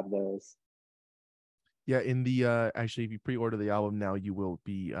we'll have those. Yeah, in the actually, if you pre-order the album now, you will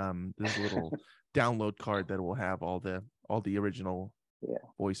be there's a little download card that will have all the original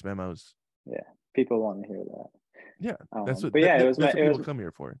voice memos. Yeah, people want to hear that. Yeah, that's what. That's what people come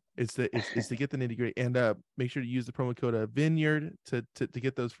here for. It's to get the nitty gritty, and make sure to use the promo code Vineyard to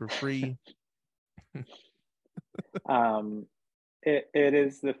get those for free. It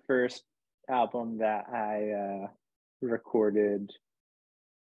is the first album that I recorded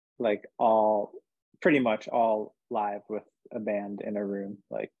like pretty much all live with a band in a room,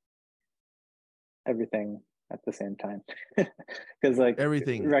 like everything at the same time. Because like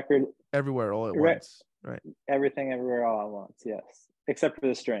everything record everywhere all at once, right? Everything everywhere all at once, yes, except for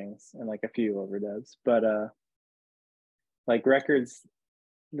the strings and like a few overdubs. But like records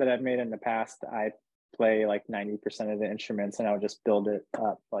that I've made in the past, I play like 90% of the instruments, and I would just build it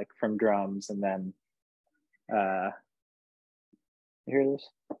up like from drums, and then you hear this?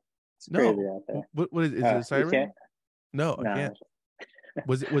 It's crazy out there. What is it a siren? No, I can't.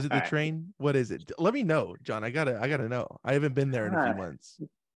 Was it the right. train? What is it? Let me know, John. I gotta know. I haven't been there in a few months.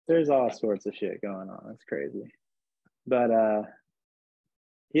 There's all sorts of shit going on. It's crazy. But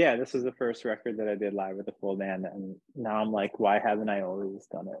yeah, this is the first record that I did live with a full band, and now I'm like, why haven't I always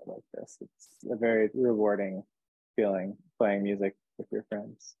done it like this? It's a very rewarding feeling playing music with your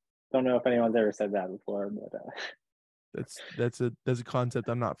friends. Don't know if anyone's ever said that before, but that's a concept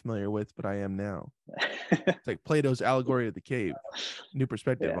I'm not familiar with, but I am now. It's like Plato's allegory of the cave, new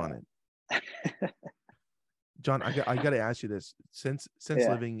perspective on it. John, I got to ask you this: since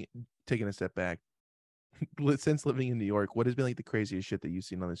taking a step back, since living in New York, what has been like the craziest shit that you've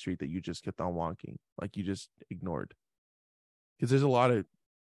seen on the street that you just kept on walking, like you just ignored? Because there's a lot of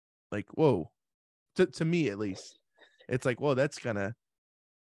like, whoa, to me at least, it's like, whoa, that's kind of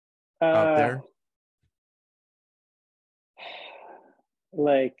out Uh, there?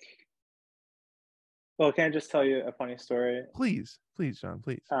 like, well, can I just tell you a funny story? Please, please, John,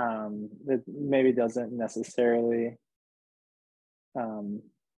 please. That maybe doesn't necessarily um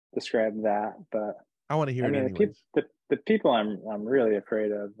describe that, but I want to hear I it mean, anyways. the people I'm really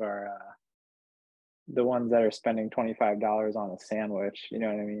afraid of are the ones that are spending $25 on a sandwich. You know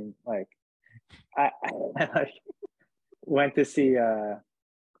what I mean? Like, I like went to see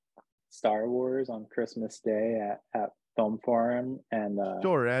Star Wars on Christmas Day at Film Forum, and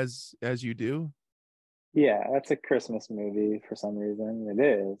Sure, as you do. yeah, that's a Christmas movie for some reason. It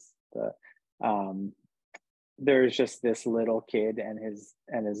is, but um, there's just this little kid and his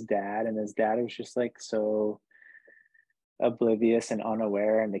dad, and his dad was just like so oblivious and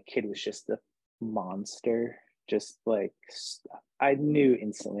unaware, and the kid was just a monster. Just like I knew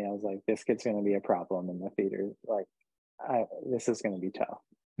instantly, I was like, this kid's going to be a problem in the theater. Like, this is going to be tough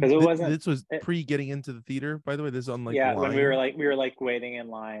because it wasn't. This was It, pre getting into the theater, by the way. This is on like the yeah, when line. we were like waiting in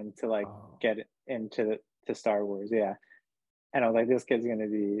line to like Oh. get into to Star Wars, yeah, and I was like, this kid's going to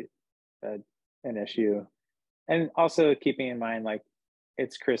be an issue, and also keeping in mind like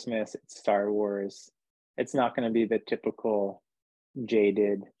it's Christmas, it's Star Wars, it's not going to be the typical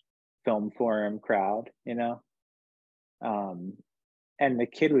jaded film forum crowd, you know. Um, and the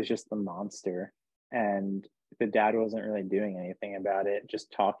kid was just the monster, and the dad wasn't really doing anything about it,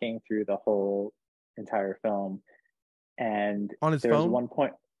 just talking through the whole entire film. And On his there was phone? one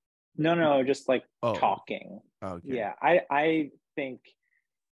point, no, just like Oh, talking. okay. Yeah, I think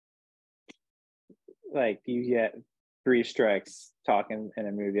like you get three strikes talking in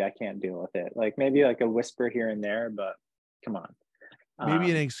a movie, I can't deal with it. Like maybe like a whisper here and there, but come on.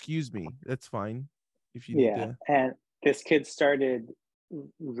 Maybe an Um, excuse me. That's fine. If you need yeah, to. and this kid started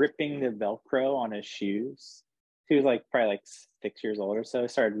ripping the Velcro on his shoes. He was like probably like 6 years old or so.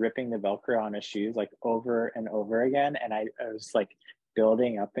 Started ripping the Velcro on his shoes like over and over again, and I was like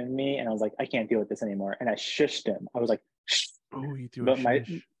building up in me, and I was like, I can't deal with this anymore, and I shushed him. I was like, shh. Oh, you threw a But my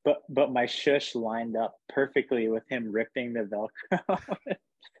shush. my shush lined up perfectly with him ripping the Velcro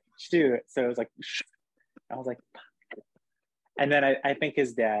shoe. So it was like, shh. I was like, and then I think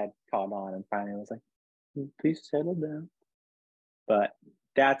his dad called on and finally was like, please settle down. But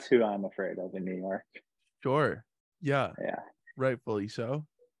that's who I'm afraid of in New York. Sure. Yeah. Yeah, Rightfully so.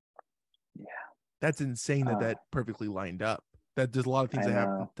 yeah. That's insane that Uh, that perfectly lined up. That there's a lot of things I that have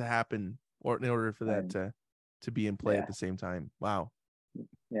know. to happen or in order for that I to be in play at yeah, the same time. Wow.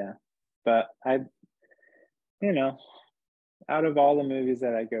 yeah. But you know, out of all the movies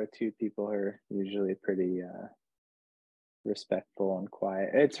that I go to, people are usually pretty respectful and quiet.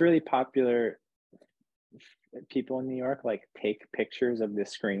 It's really popular. People in New York like take pictures of the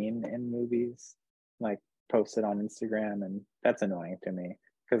screen in movies, like post it on Instagram, and that's annoying to me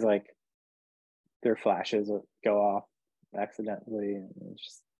because like their flashes will go off accidentally, and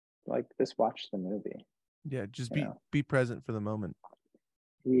just like just watch the movie, Yeah, just you know. be present for the moment.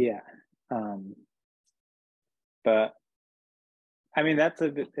 Yeah. Um, but I mean it's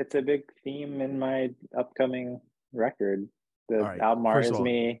a big theme in my upcoming record. All The right. album art First of is all,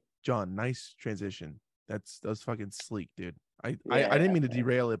 me. John, nice transition. That was fucking sleek, dude. I didn't Yeah, mean to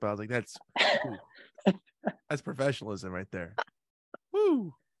derail it, but I was like, ooh, that's professionalism right there.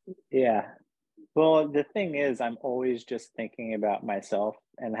 Woo. yeah. Well, the thing is, I'm always just thinking about myself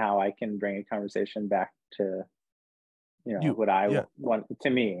and how I can bring a conversation back to, you know, You, what I yeah, want to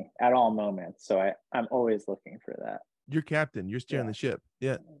me at all moments. So I'm always looking for that. you're captain. You're steering Yeah, the ship.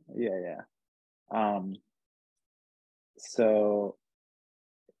 Yeah. yeah. So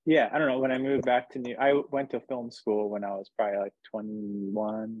yeah, I don't know. When I moved back to I went to film school when I was probably like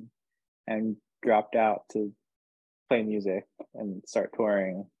 21 and dropped out to play music and start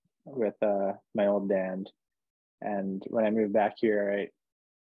touring with my old band. And when I moved back here,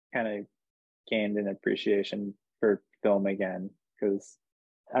 I kind of gained an appreciation for film again because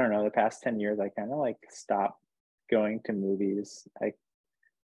I don't know, the past 10 years, I kind of like stopped going to movies. I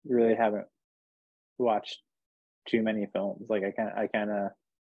really haven't watched too many films. Like I kind of,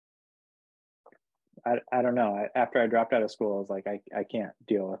 I don't know. After I dropped out of school, I was like, I can't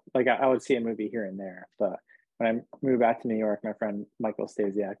deal with like I would see a movie here and there, but when I moved back to New York, my friend Michael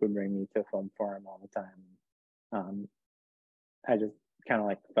Stasiak would bring me to film forum all the time. Um, I just kind of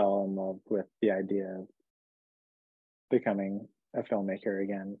like fell in love with the idea of becoming a filmmaker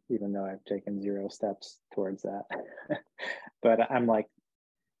again, even though I've taken zero steps towards that. But I'm like,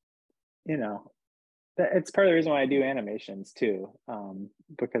 you know, it's part of the reason why I do animations too,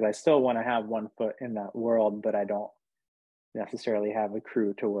 because I still want to have one foot in that world, but I don't necessarily have a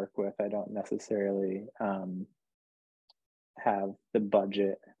crew to work with. I don't necessarily have the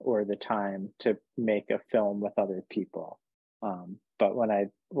budget or the time to make a film with other people. But when I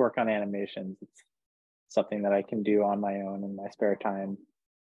work on animations, it's something that I can do on my own in my spare time.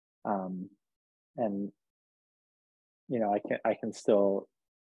 And I can still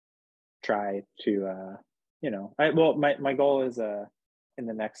try to my goal is in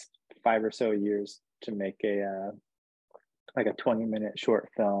the next 5 or so years to make a like a 20-minute short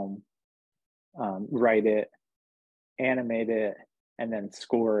film, write it, animate it, and then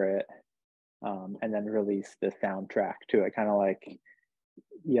score it, and then release the soundtrack to it, kind of like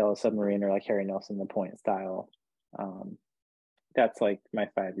Yellow Submarine or like Harry Nilsson The Point style. That's like my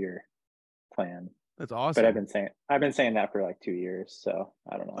 5-year plan. That's awesome. But I've been saying that for like 2 years, so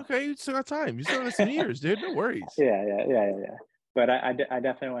I don't know. Okay, you still got time. You still got some years, dude. No worries. Yeah. But I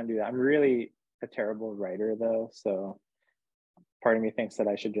definitely want to do that. I'm really a terrible writer though, so part of me thinks that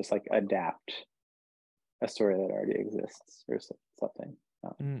I should just like adapt a story that already exists or something,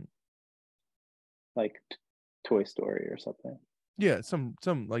 like Toy Story or something. Yeah, some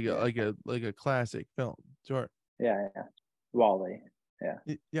like a classic film. Sure. Yeah. Wally.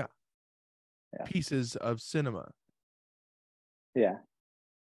 Yeah. Pieces of cinema. Yeah.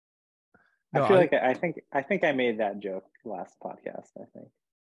 No, I feel like I think I made that joke last podcast. I think.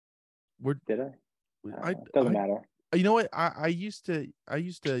 Did I? Doesn't matter. You know what? I used to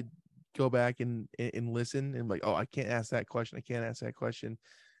go back and listen and like, oh, I can't ask that question. I can't ask that question.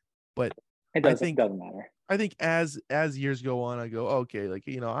 But doesn't matter. I think as years go on, I go, okay, like,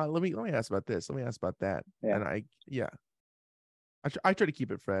 let me ask about this. Let me ask about that. Yeah. And I try to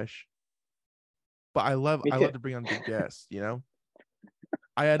keep it fresh. But I love to bring on good guests,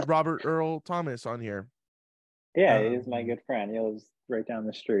 I had Robert Earl Thomas on here. Yeah, he's my good friend. He lives right down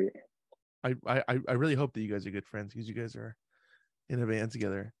the street. I really hope that you guys are good friends because you guys are in a band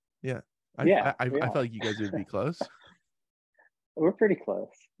together. Yeah. I felt like you guys would be close. We're pretty close.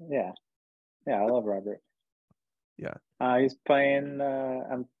 Yeah. I love Robert. Yeah. He's playing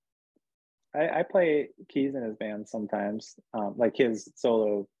I play keys in his band sometimes, like his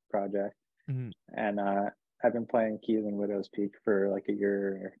solo project. Mm-hmm. And I've been playing keys in Widow's Peak for like a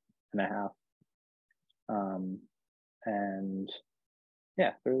year and a half. And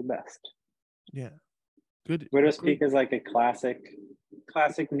yeah, they're the best. Yeah. Good. Widow's Peak is like a classic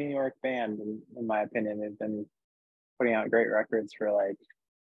New York band, in my opinion. They've been putting out great records for like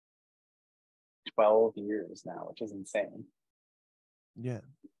 12 years now, which is insane. Yeah,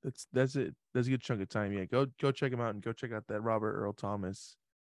 that's it. That's a good chunk of time. Yeah, go check him out and go check out that Robert Earl Thomas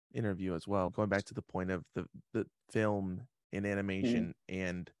interview as well. Going back to the point of the film and animation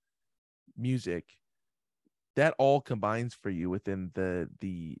and music, that all combines for you within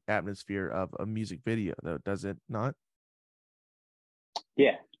the atmosphere of a music video, though, does it not?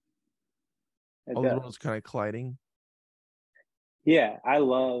 Yeah. All the worlds kind of colliding. Yeah, I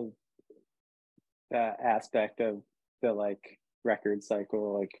love that aspect of the like record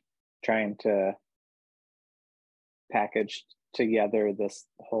cycle, like trying to package together this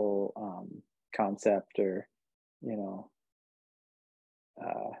whole concept or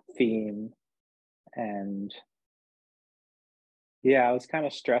theme. And yeah, I was kind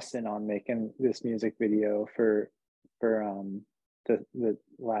of stressing on making this music video for the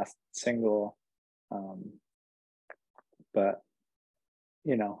last single, but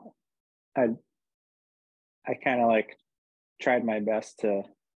I kind of like tried my best to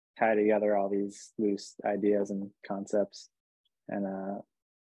tie together all these loose ideas and concepts, and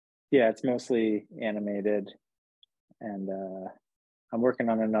yeah, it's mostly animated, and I'm working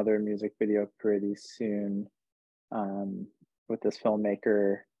on another music video pretty soon with this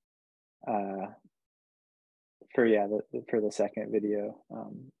filmmaker for the second video.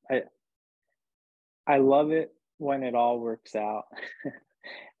 I love it when it all works out.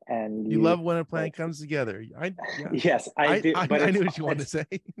 And you love when a plan comes together. Yes, I do. But I knew what you wanted to say.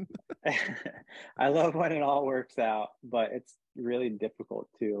 I love when it all works out, but it's really difficult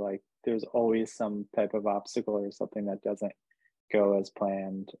too. Like there's always some type of obstacle or something that doesn't go as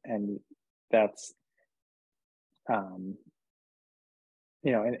planned, and that's in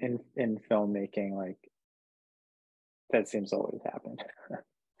filmmaking, like that seems to always happen.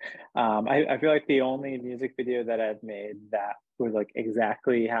 I feel like the only music video that I've made that was like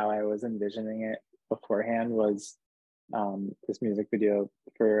exactly how I was envisioning it beforehand was this music video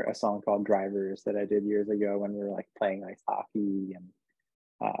for a song called Drivers that I did years ago when we were like playing ice hockey, and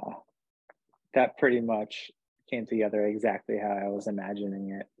that pretty much came together exactly how I was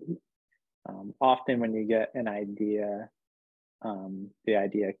imagining it. Often when you get an idea, the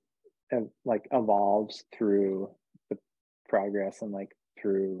idea like evolves through the progress and like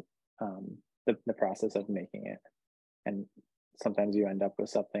through the process of making it. and sometimes you end up with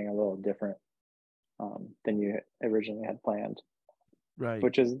something a little different than you originally had planned, Right.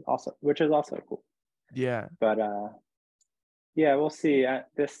 which is also cool. Yeah. But yeah, we'll see.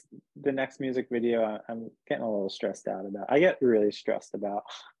 The next music video, I'm getting a little stressed out about. I get really stressed about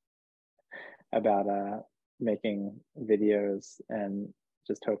making videos and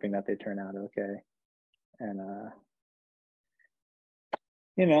just hoping that they turn out okay. And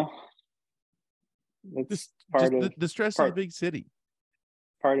you know, it's Just part of the stress of the part big city.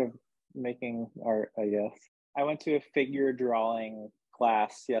 part of making art, I guess. I went to a figure drawing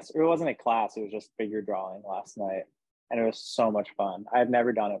class. Yes, it wasn't a class, it was just figure drawing last night. And it was so much fun. I've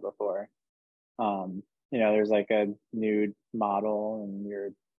never done it before. There's like a nude model and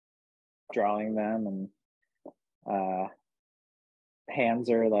you're drawing them, and hands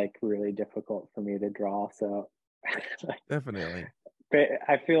are like really difficult for me to draw. So Definitely. but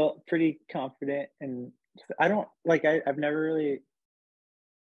I feel pretty confident, and I don't like I've never really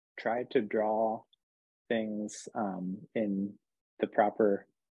tried to draw things in the proper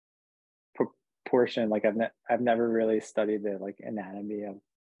proportion. Like I've never really studied the like anatomy of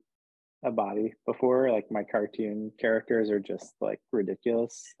a body before. Like my cartoon characters are just like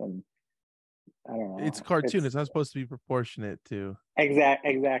ridiculous, and I don't know. It's a cartoon. It's not supposed to be proportionate to.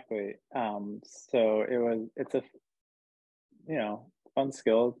 Exactly. So it's a fun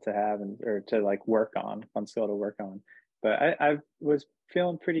skill to have, or to like work on, fun skill to work on. But I was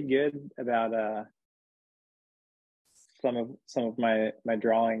feeling pretty good about some of my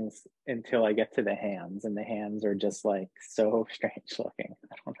drawings until I get to the hands, and the hands are just like so strange looking.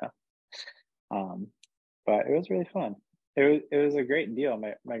 I don't know. But it was really fun. It was a great deal.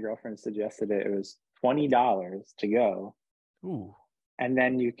 My girlfriend suggested it. It was $20 to go. Ooh. And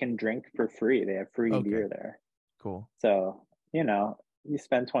then you can drink for free. They have free Okay. beer there. Cool. So, you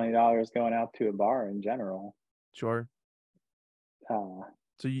spend $20 going out to a bar in general. Sure.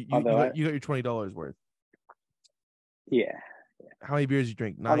 So you got your $20 worth. Yeah. How many beers you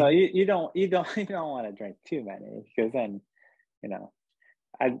drink? 9? Although you don't want to drink too many, because then, you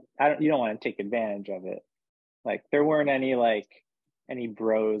don't want to take advantage of it. Like there weren't any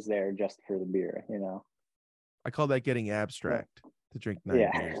bros there just for the beer, I call that getting abstract, to drink 9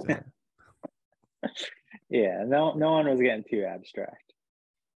 Yeah. beers there. Yeah, no one was getting too abstract,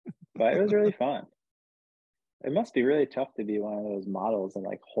 but it was really fun. It must be really tough to be one of those models and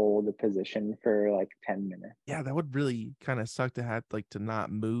like hold a position for like 10 minutes. Yeah, that would really kind of suck to have like to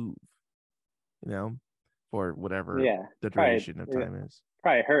not move, for whatever the duration of time is.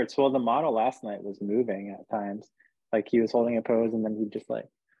 Probably hurts. Well, the model last night was moving at times. Like he was holding a pose and then he'd just like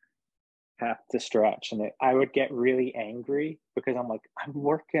have to stretch, and I would get really angry because I'm like, I'm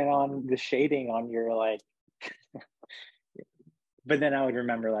working on the shading on your like but then I would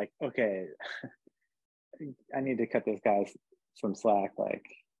remember like, okay, I need to cut this guy some slack. Like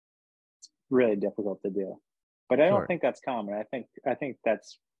it's really difficult to do. But I don't think that's common. I think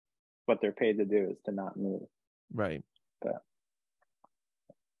that's what they're paid to do, is to not move. Right. But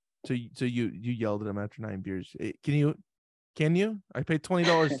so you yelled at him after 9 beers. Can you? I paid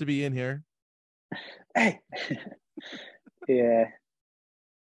 $20 to be in here. Hey. Yeah.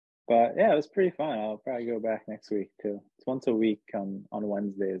 But yeah, it was pretty fun. I'll probably go back next week too. It's once a week on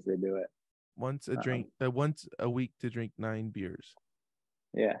Wednesdays they do it. Once a week to drink 9 beers.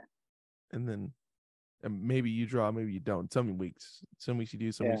 Yeah. And then maybe you draw, maybe you don't. Some weeks you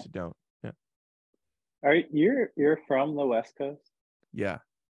do, some weeks you don't. Yeah. You're from the West Coast? Yeah.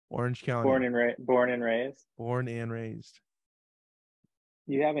 Orange County. Born and raised? Born and raised.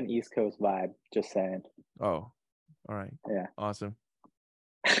 You have an East Coast vibe, just saying. Oh. All right. Yeah. Awesome.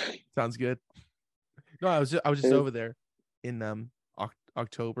 Sounds good. No, I was just over there in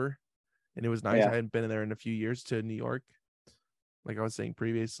October, and it was nice. Yeah. I hadn't been in there in a few years, to New York, like I was saying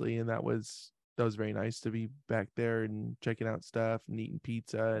previously, and that was very nice to be back there and checking out stuff and eating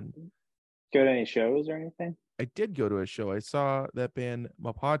pizza. And go to any shows or anything? I did go to a show. I saw that band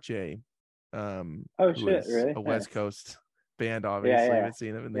Mapache. Oh shit! Really? A West Coast band, obviously. Yeah. I've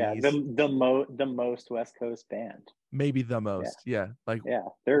seen them in the yeah. East. The most West Coast band. Maybe the most. Yeah. Like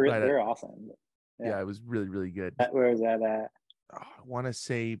they're awesome. Yeah, it was really, really good. Where was that at? I want to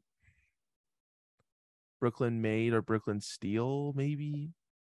say Brooklyn Made or Brooklyn Steel, maybe.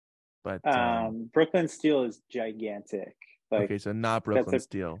 But Brooklyn Steel is gigantic. Like, okay, so not Brooklyn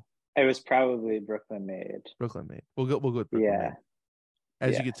Steel. It was probably Brooklyn Made. Brooklyn Made. We'll go with Brooklyn Made.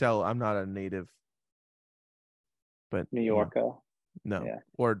 As you can tell, I'm not a native. But New Yorker. No. Yeah.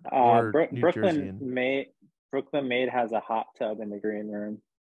 Or New Brooklyn Jersey. Brooklyn Made has a hot tub in the green room.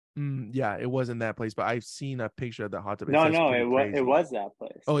 Yeah, it wasn't that place, but I've seen a picture of the hot tub. It No, says no, pretty it crazy. was that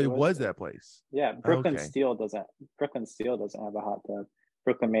place. Oh, It it was was that place. yeah. Okay. Brooklyn Steel doesn't have a hot tub.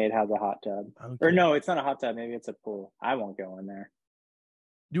 Brooklyn Made has a hot tub. Or Okay. no, it's not a hot tub. Maybe it's a pool. I won't go in there.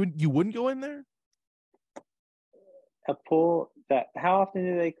 You wouldn't go in there? A pool that how often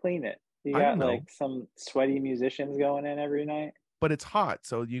do they clean it? You I don't got know, like some sweaty musicians going in every night. but it's hot,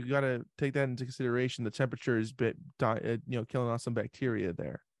 so you got to take that into consideration. The temperature is killing off some bacteria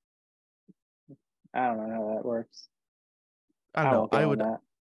there. I don't know how that works. I don't I know. won't go in that.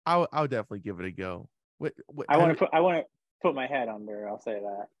 I would definitely give it a go. I want to put my head under. I'll say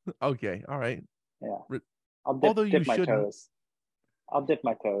that. Okay, all right. Yeah, I'll Although you dip my shouldn't. toes. I'll dip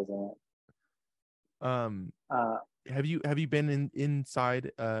my toes in Um, it. have you been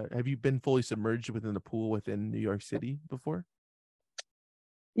inside? Have you been fully submerged within the pool within New York City before?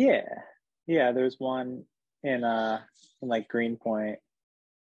 Yeah, yeah. There's one in like Greenpoint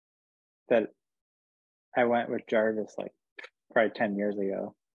that I went with Jarvis like probably 10 years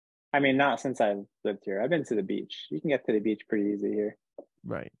ago. I mean, not since I've lived here. I've been to the beach. You can get to the beach pretty easy here.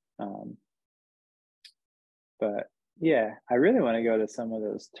 Right. Um, but yeah, I really want to go to some of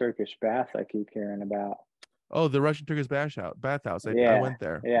those Turkish baths I keep hearing about. Oh, the Russian Turkish bathhouse. I Yeah, went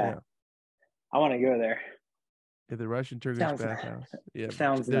there. yeah. Yeah. I want to go there. Yeah, the Russian Turkish Sounds bathhouse. Yeah.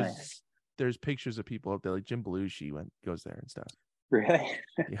 sounds nice. There's pictures of people up there, like Jim Belushi goes there and stuff. Really?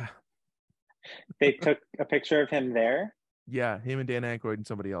 Yeah. They took a picture of him there. Yeah, him and Dan Aykroyd and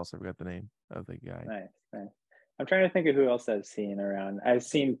somebody else. I forgot the name of the guy. Nice, nice. I'm trying to think of who else I've seen around. I've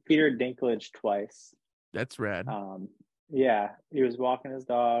seen Peter Dinklage twice. That's rad. Yeah, he was walking his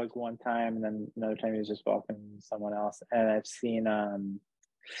dog one time, and then another time he was just walking someone else. And I've seen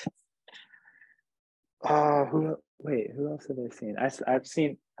who else have I seen? I've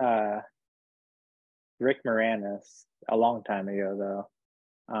seen Rick Moranis a long time ago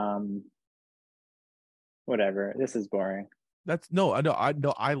though. Whatever. This is boring. That's no, I know,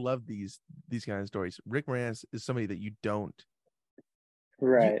 I love these kind of stories. Rick Moranis is somebody that you don't.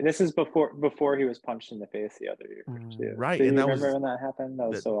 Right. This is before he was punched in the face the other year too. Right, Do and you that remember was when that happened? That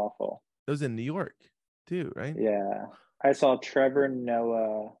was so awful. That was in New York too, right? Yeah. I saw Trevor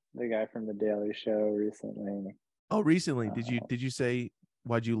Noah, the guy from The Daily Show, recently. Oh, recently. Did you say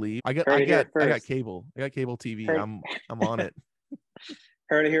why'd you leave? I got cable. I got cable TV. Heard, I'm on it.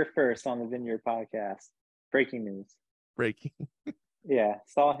 Heard it here first on the Vineyard podcast. Breaking news. Breaking. Yeah,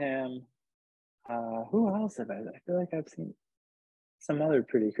 saw him. Who else have I feel like I've seen some other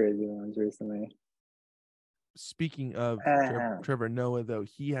pretty crazy ones recently. Speaking of Trevor Noah, though,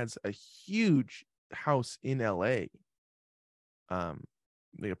 he has a huge house in LA.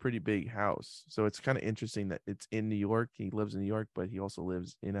 Like a pretty big house. So it's kind of interesting that it's in New York. He lives in New York, but he also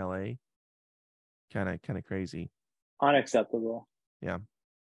lives in LA. Kind of crazy. Unacceptable. Yeah.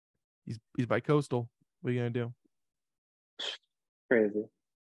 He's bi-coastal. What are you gonna do? Crazy.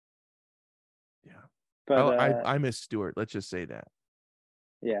 Yeah. But I miss Stewart. Let's just say that.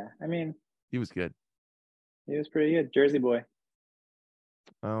 Yeah. I mean, he was good. He was pretty good. Jersey boy.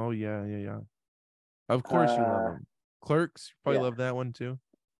 Oh yeah. Of course you love him. Clerks, probably love that one too.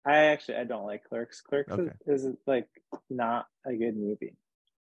 I don't like Clerks. Clerks is like not a good movie.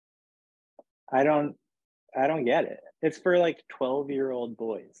 I don't get it. It's for like 12-year-old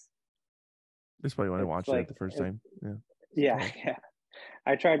boys. That's probably when I watched it the first time. Yeah.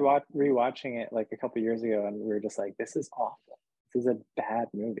 I tried rewatching it like a couple years ago, and we were just like, "This is awful. This is a bad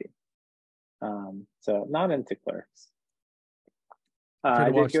movie." So not into Clerks.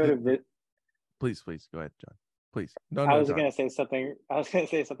 I did go to. Please go ahead, John. Please. No. I was gonna say something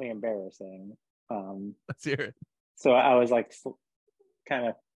embarrassing. Let's hear it. So I was like, kind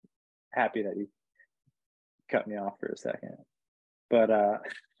of happy that you cut me off for a second, but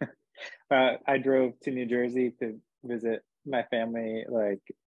I drove to New Jersey to visit my family like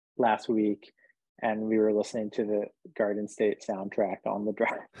last week, and we were listening to the Garden State soundtrack on the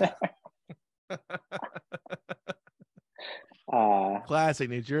drive. Classic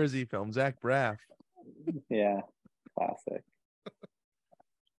New Jersey film, Zach Braff. Yeah, classic.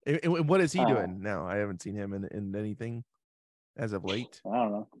 And what is he doing now? I haven't seen him in anything as of late. I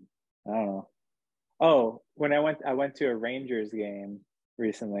don't know. Oh, when I went to a Rangers game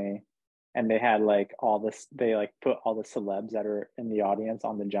recently, and they had like all this. They like put all the celebs that are in the audience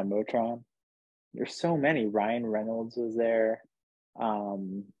on the jumbotron. There's so many. Ryan Reynolds was there.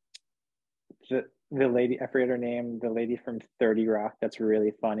 The lady, I forget her name, the lady from 30 Rock that's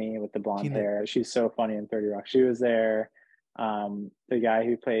really funny with the blonde hair. She's so funny in 30 Rock. She was there. The guy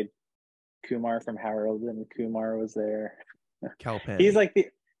who played Kumar from Harold and Kumar was there. Cal Penn. He's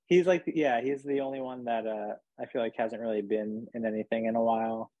the only one that I feel like hasn't really been in anything in a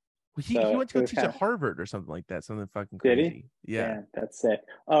while. Well, he So went to it go was teach kind at of, Harvard or something like that. Something fucking did he? crazy. Yeah. Damn, that's sick.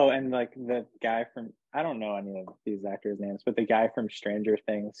 Oh, and like the guy from, I don't know any of these actors' names, but the guy from Stranger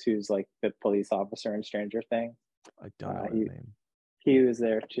Things, who's like the police officer in Stranger Things, I don't know his he name. was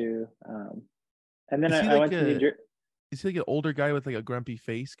there too. And then Is he I like went to New a Jersey. is he like an older guy with like a grumpy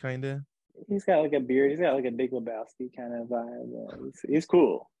face kind of? He's got like a beard. He's got like a Big Lebowski kind of vibe. He's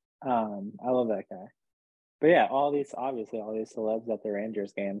cool. I love that guy. But yeah, obviously all these celebs at the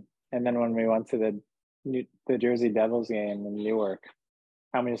Rangers game, and then when we went to the Jersey Devils game in Newark,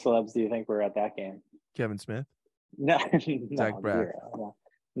 how many celebs do you think were at that game? Kevin Smith, No, Zach no, Braff. zero.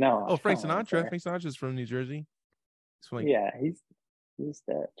 No, Oh, Frank no one's Sinatra. there. Frank Sinatra's from New Jersey. It's like, Yeah, he's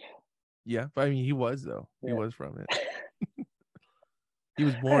dead. yeah, but I mean, he was though. He Yeah, was from it. He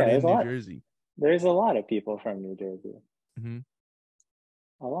was oh, yeah. born in New Jersey. There's a lot of people from New Jersey. Hmm.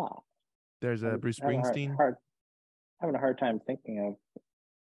 A lot. There's a I'm Bruce having Springsteen. having a hard time thinking of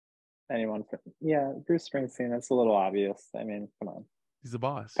anyone from. Yeah, Bruce Springsteen. That's a little obvious. I mean, come on. He's the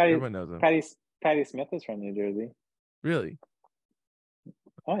boss. Patty Everyone knows him. Patty Patty Smith is from New Jersey. Really?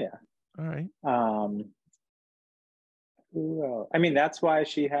 Oh yeah. All right. Who else? I mean, that's why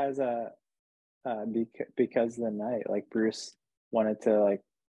she has because the night, like Bruce wanted to like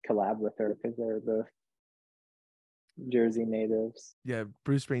collab with her because they're both Jersey natives. Yeah,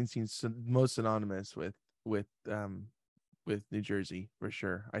 Bruce Springsteen's most synonymous with New Jersey for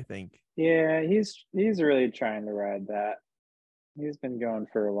sure. I think. Yeah, he's really trying to ride that. He's been going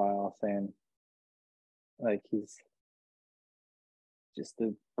for a while, saying like he's just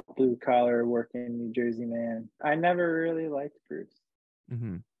a blue collar working New Jersey man. I never really liked Bruce.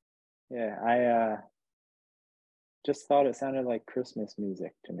 Mm-hmm. Yeah, I just thought it sounded like Christmas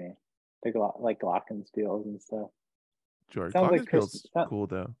music to me, like glockenspiels and stuff. Sure. Sounds like Christmas. Glockenspiel's cool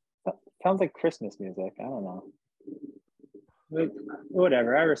though. Sounds like Christmas music. I don't know. Like,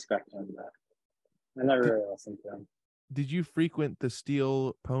 whatever. I respect him, but I never Did, really listened to him. did you frequent the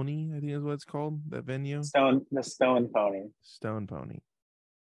Steel Pony? I think is what it's called. That venue. The Stone Pony. Stone Pony.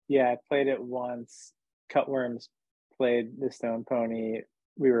 Yeah, I played it once. Cutworms played the Stone Pony.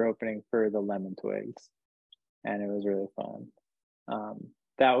 We were opening for the Lemon Twigs, and it was really fun.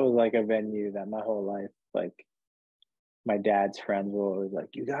 That was like a venue that my whole life, like my dad's friends were always like,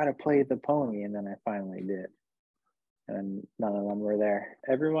 "You got to play the pony," and then I finally did, and none of them were there.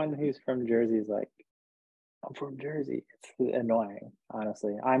 Everyone who's from Jersey is like, "I'm from Jersey." It's annoying,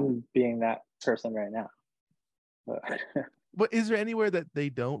 honestly. I'm being that person right now. But But is there anywhere that they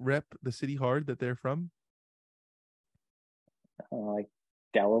don't rep the city hard that they're from? like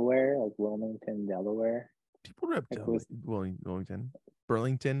Delaware, like Wilmington, Delaware. People rep Like was Wilmington,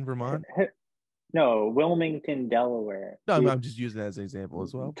 Burlington, Vermont. no Wilmington, Delaware. No, I'm just using that as an example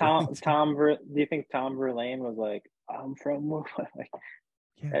as well. Burlington. Do you think Tom Verlaine was like, I'm from like,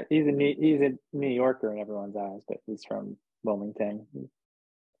 Yeah. he's a New Yorker in everyone's eyes, but he's from Wilmington.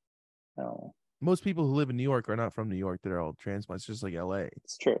 I don't know. Most people who live in New York are not from New York. They're all transplants, just like LA.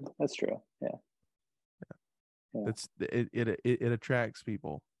 It's true. That's true. Yeah. Yeah. It attracts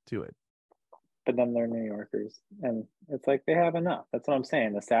people to it. But then they're New Yorkers, and it's like they have enough. That's what I'm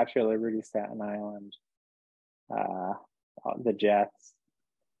saying. The Statue of Liberty, Staten Island, uh, the Jets,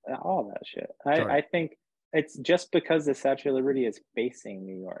 all that shit. I think it's just because the Statue of Liberty is facing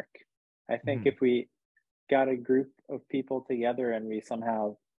New York. I think if we got a group of people together and we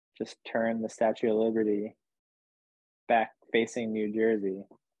somehow just turn the Statue of Liberty back facing New Jersey, It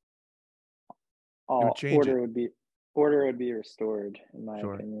would all change it. order would be restored, in my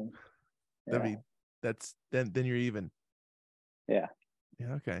Sure. opinion. That'd Yeah. be then you're even. Yeah.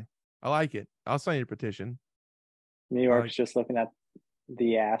 Yeah, okay. I like it. I'll sign your petition. New York's just looking at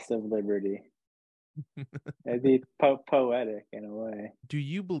the ass of liberty. It'd be poetic in a way. Do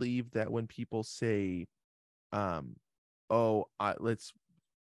you believe that when people say, let's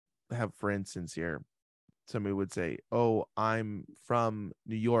have, for instance, here, somebody would say, "Oh, I'm from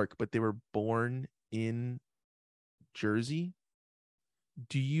New York," but they were born in Jersey.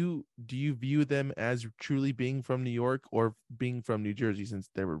 Do you view them as truly being from New York or being from New Jersey since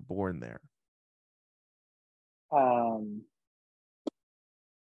they were born there? I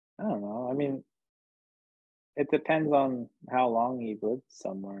don't know. I mean, it depends on how long you've lived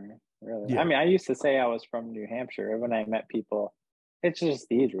somewhere, really. Yeah. I mean, I used to say I was from New Hampshire when I met people. It's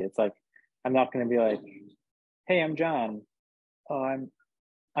just easy. It's like I'm not going to be like, "Hey, I'm John. Oh,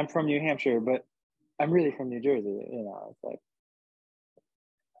 I'm from New Hampshire, but I'm really from New Jersey." You know, it's like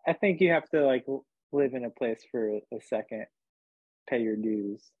I think you have to like live in a place for a second, pay your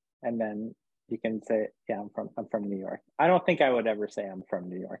dues, and then you can say, "Yeah, I'm from New York." I don't think I would ever say I'm from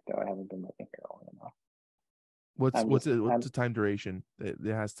New York, though. I haven't been living here long enough. What's I'm what's just it? I'm What's the time duration that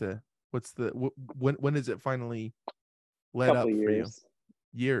it has to? What's the when is it finally a let couple up of for you? years.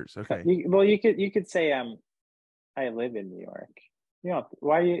 Years. Okay. Well, you could say I live in New York. You know,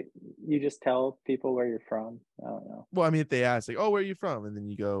 why you just tell people where you're from? I don't know. Well, I mean, if they ask like, "Oh, where are you from?" and then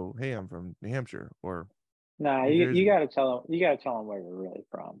you go, "Hey, I'm from New Hampshire or Nah, New you Jersey." gotta tell them. You gotta tell them where you're really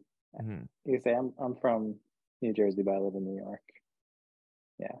from. Hmm. You can say I'm from New Jersey, but I live in New York.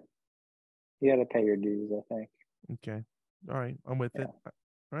 Yeah, you gotta pay your dues. I think. Okay. All right. I'm with Yeah, it. All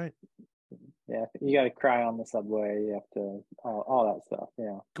right. yeah. You gotta cry on the subway. You have to all that stuff.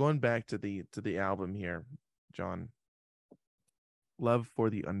 Yeah. Going back to the album here, John. Love for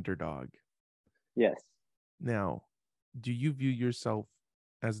the underdog. Yes. Now, do you view yourself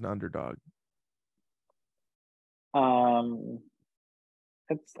as an underdog? Um.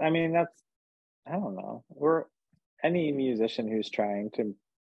 It's. I mean, that's. I don't know. We're any musician who's trying to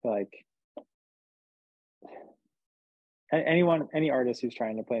like any artist who's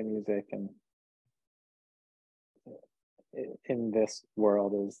trying to play music and in this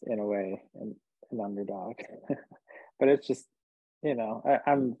world is in a way an underdog. But it's just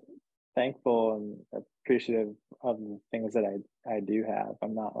I'm thankful and appreciative of the things that I do have.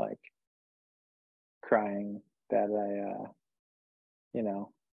 I'm not like crying that I you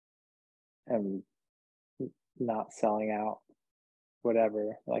know am not selling out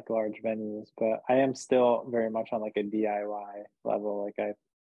whatever like large venues, but I am still very much on like a DIY level. Like I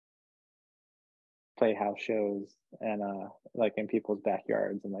play house shows and like in people's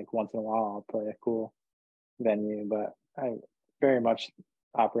backyards, and like once in a while I'll play a cool venue, but I very much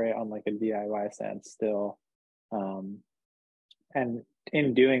operate on like a DIY sense still. Um, and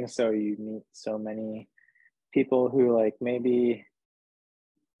in doing so, you meet so many people who like maybe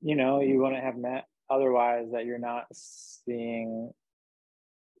you wouldn't have met otherwise, that you're not seeing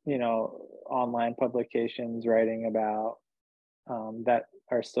online publications writing about, that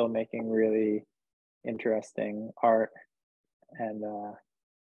are still making really interesting art. And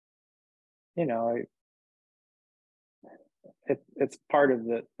you know it's part of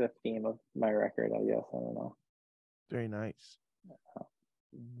the theme of my record, I guess. I don't know. Very nice. But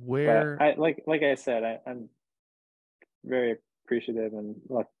Where like I said, I'm very appreciative and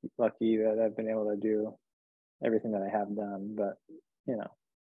lucky that I've been able to do everything that I have done. But you know,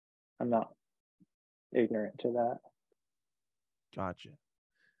 I'm not ignorant to that. gotcha.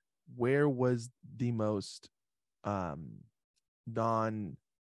 Where was the most um non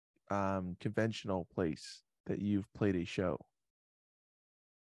conventional place that you've played a show?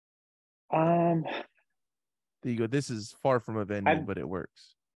 Um, That you go, this is far from a venue, I've but it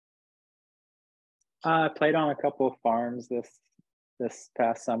works. played on a couple of farms this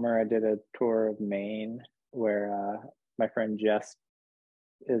past summer. I did a tour of Maine where my friend Jess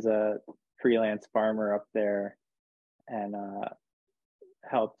is a freelance farmer up there, and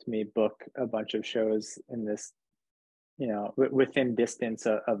helped me book a bunch of shows in this, within distance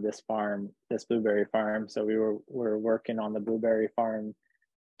of this farm, this blueberry farm. So we were working on the blueberry farm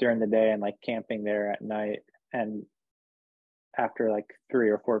during the day and like camping there at night. And after like 3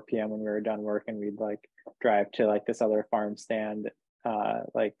 or 4 p.m. when we were done working, we'd like drive to like this other farm stand,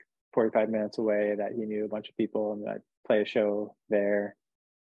 like 45 minutes away, that he knew a bunch of people, and I'd play a show there.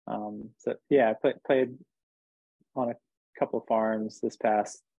 So yeah, I played on a couple of farms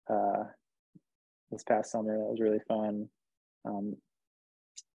uh, this past summer. That was really fun. Um,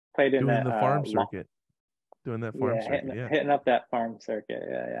 played in Doing a the farm circuit. Doing that farm yeah, circuit. Yeah. hitting up that farm circuit.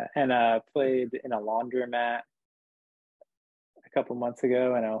 Yeah, yeah, and played in a laundromat a couple months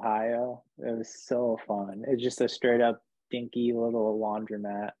ago in Ohio. It was so fun. It's just a straight up dinky little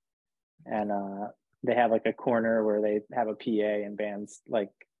laundromat, and they have like a corner where they have a PA and bands like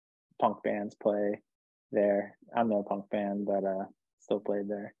punk bands play there. I'm no punk band, but still played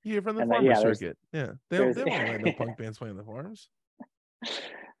there. You're from the And farmer yeah, circuit. Yeah. there's They won't let no punk bands play on the farms.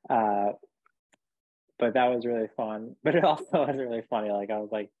 uh but that was really fun. But it also was really funny. Like I was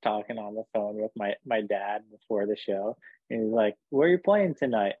like talking on the phone with my dad before the show, and he's like, "Where are you playing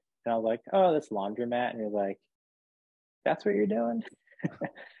tonight?" And I was like, "Oh, this laundromat." And he's like, "That's what you're doing?"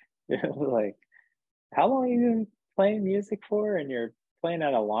 It was like, "How long have you been playing music for? And you're playing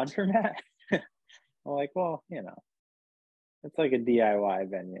at a laundromat?" I'm like, "Well, it's like a DIY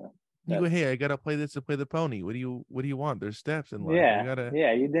venue." You go, That's hey, I gotta play this to play the pony. What do you want? There's steps in life. I Yeah, gotta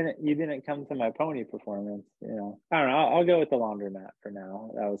yeah. You didn't come to my pony performance. I don't know. I'll go with the laundromat for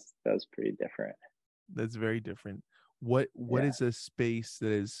now. That was pretty different. that's very different. What Yeah. is a space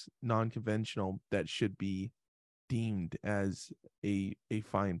that is non-conventional that should be deemed as a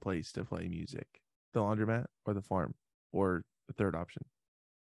fine place to play music? The laundromat or the farm or the third option?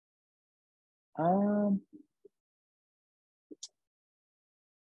 Um,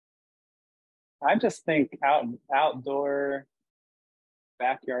 I just think outdoor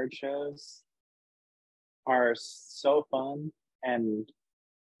backyard shows are so fun and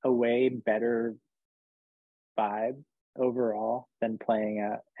a way better vibe overall than playing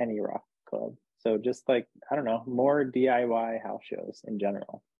at any rock club. So just like, I don't know, more DIY house shows in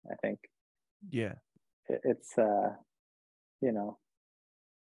general. I think Yeah. it's you know,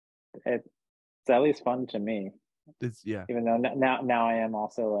 it's at least fun to me. It's yeah. Even though now I am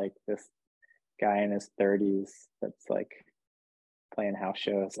also like this guy in his 30s that's like playing house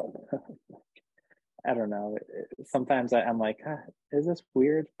shows. I don't know. Sometimes I'm like, is this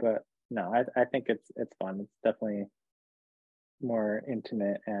weird? But no, I think it's fun. It's definitely more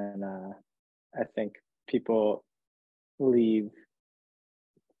intimate, and I think people leave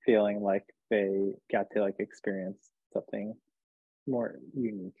feeling like they got to like experience something more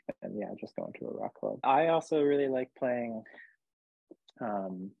unique than just going to a rock club. I also really like playing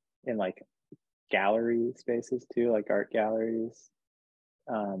in like gallery spaces too, like art galleries.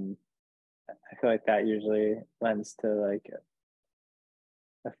 I feel like that usually lends to like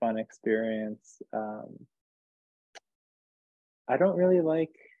a fun experience. I don't really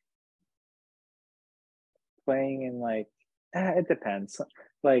like playing in like it depends.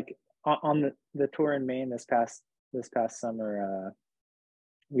 Like on the tour in Maine this past summer,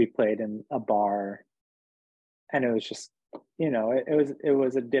 we played in a bar, and it was just it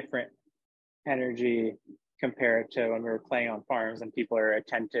was a different energy compared to when we were playing on farms and people are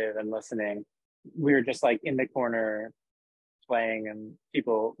attentive and listening. We were just like in the corner playing, and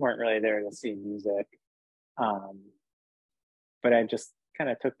people weren't really there to see music. But I just kind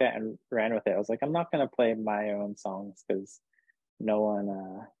of took that and ran with it. I was like, I'm not going to play my own songs because no one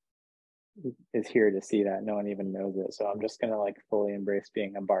is here to see that. No one even knows it. So I'm just going to like fully embrace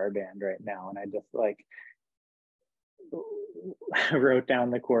being a bar band right now. And I just like wrote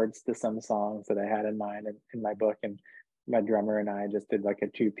down the chords to some songs that I had in mind in my book, and my drummer and I just did like a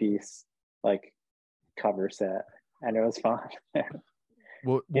 2-piece like cover set, and it was fun.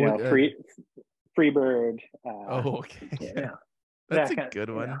 Freebird. Oh, okay. Yeah. That's a good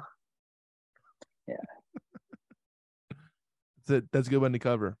one. Yeah. That's a good one to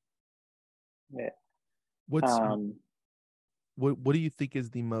cover. Yeah. What do you think is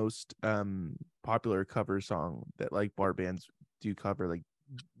the most popular cover song that like bar bands do cover like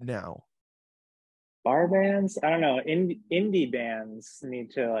now? Bar bands? I don't know. Indie bands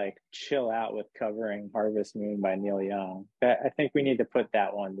need to like chill out with covering Harvest Moon by Neil Young. I think we need to put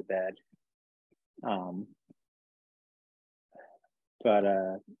that one to bed. But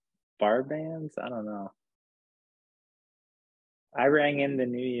bar bands, I don't know. I rang in the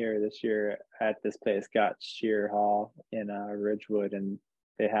new year this year at this place, Got Shear Hall in Ridgewood, and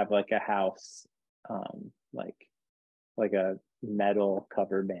they have like a house, like a metal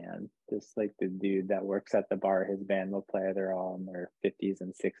cover band. Just like the dude that works at the bar, his band will play. They're all in their 50s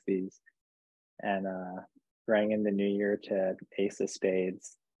and 60s, and rang in the new year to Ace of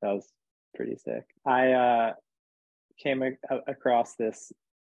Spades. That was pretty sick. I came across this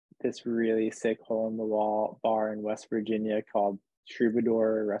really sick hole in the wall bar in West Virginia called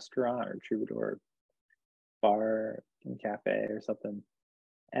Troubadour Restaurant or Troubadour Bar and Cafe or something.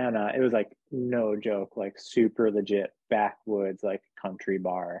 And it was like no joke, like super legit backwoods, like country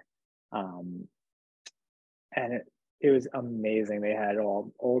bar. And it was amazing. They had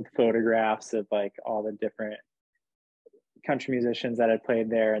all old photographs of like all the different country musicians that had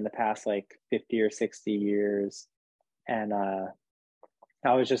played there in the past like 50 or 60 years. And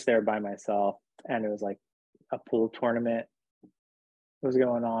I was just there by myself, and it was like a pool tournament was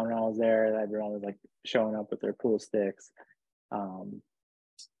going on when I was there. Everyone was like showing up with their pool sticks.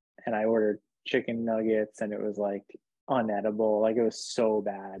 And I ordered chicken nuggets, and it was like unedible. Like it was so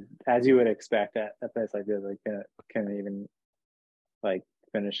bad, as you would expect at a place like this. Like couldn't even like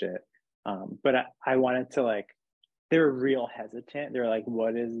finish it. But I wanted to like. They were real hesitant. They're like,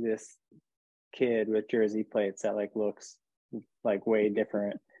 "What is this kid with jersey plates that like looks like way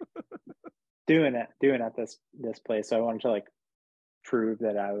different doing at this place?" So I wanted to like prove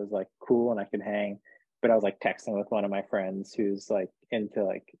that I was like cool and I could hang. But I was like texting with one of my friends who's like into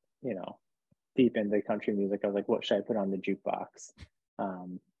like, deep into country music. I was like, what should I put on the jukebox?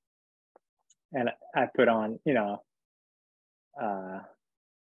 And I put on,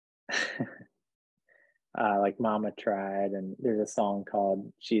 like Mama Tried, and there's a song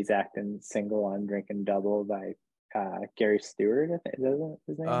called She's Acting Single, I'm Drinking Double by Gary Stewart, I think. Isn't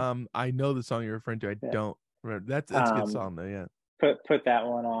his name? I know the song you're referring to. I don't remember. That's a good song though, yeah. Put that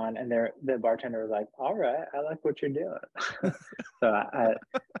one on, and the bartender was like, all right, I like what you're doing. So I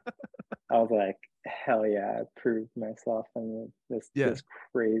was like, hell yeah, I proved myself in this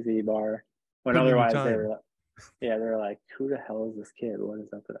crazy bar. When Put me in your otherwise they time. were, yeah, they were like, "Who the hell is this kid? What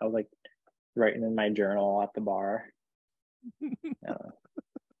is up with?" I was like writing in my journal at the bar.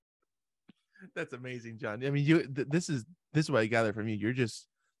 That's amazing, John. I mean, this is what I gather from you. You're just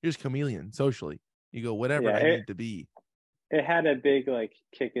chameleon socially. You go whatever Yeah, I need to be. it had a big like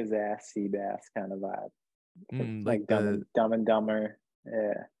kick his ass sea bass kind of vibe, Like like the Dumb and Dumber.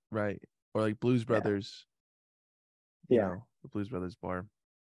 Yeah, right, or like Blues yeah, Brothers. yeah. The Blues Brothers bar.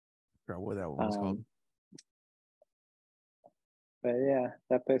 I forgot what that one was called. Um, but yeah,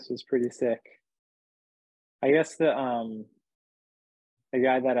 that place was pretty sick. I guess the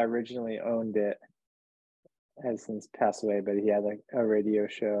guy that originally owned it has since passed away, but he had like a radio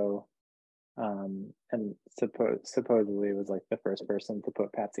show, and supposedly was like the first person to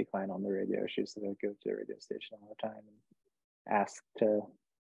put Patsy Cline on the radio. She used to go to the radio station all the time and ask to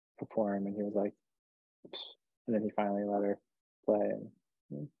perform, and he was like, and then he finally let her play.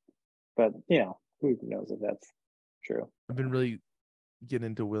 But who knows if that's true? I've been really getting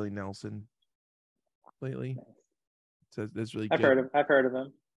into Willie Nelson lately. Nice. So that's really I've good. heard of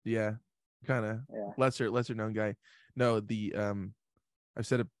him. Yeah, kind of Yeah. lesser known guy. No, I've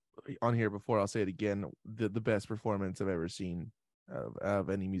said it on here before. I'll say it again. The best performance I've ever seen of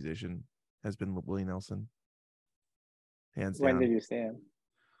any musician has been Willie Nelson, hands When down. did you see him?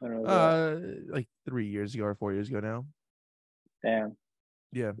 When was that? Like 3 years ago or 4 years ago now. Damn.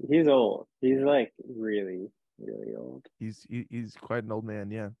 Yeah, He's old. He's like really, really old. he's quite an old man.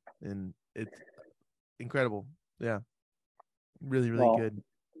 Yeah, and it's incredible. Yeah, really Well, good.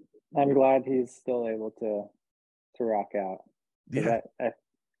 I'm glad he's still able to rock out. Yeah.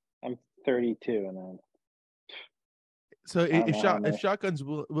 I'm 32 and then So I don't know how if many, Shotguns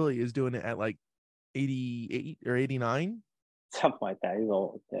Willie is doing it at like 88 or 89, something like that. He's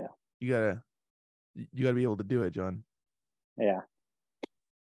old. Yeah. you gotta be able to do it, John. Yeah.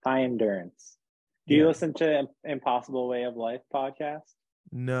 High endurance. Do you Yeah. listen to Impossible Way of Life podcast?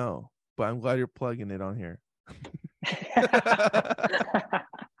 No, but I'm glad you're plugging it on here.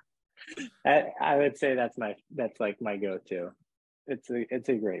 I would say that's like my go-to. It's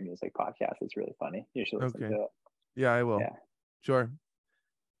a great music podcast. It's really funny. You should listen Okay. to it. Yeah, I will. Yeah. Sure.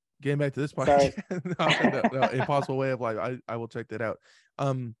 Getting back to this Sorry. podcast. No, Impossible Way of Life. I will check that out.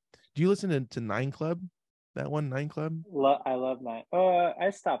 Do you listen to Nine Club? That one, Nine Club? I love Nine. I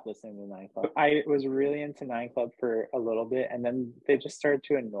stopped listening to Nine Club. I was really into Nine Club for a little bit, and then they just started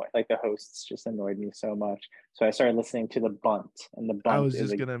to annoy. Like the hosts just annoyed me so much. So I started listening to The Bunt, and The I Bunt was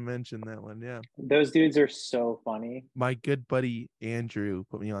is just gonna mention that one. Yeah. those dudes are so funny. My good buddy Andrew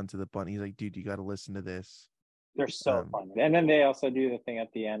put me onto The Bunt. He's like, dude, you got to listen to this. They're so funny. And then they also do the thing at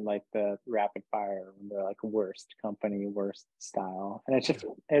the end, like the rapid fire, when they're like worst company, worst style, and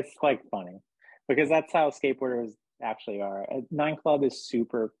it's like funny because that's how skateboarders actually are. Nine Club is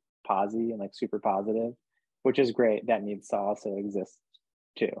super posy and like super positive, which is great. That needs to also exist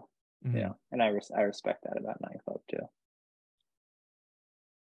too. Mm-hmm. And I respect that about Nine Club too.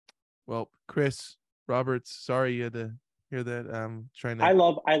 Well, Chris Roberts, sorry you had to hear that. Trying to.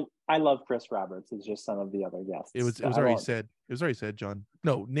 I love Chris Roberts. It's just some of the other guests. It was already said. It was already said, John.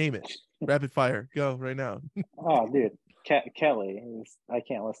 No, name it. Rapid fire. Go right now. Oh, dude, Kelly. I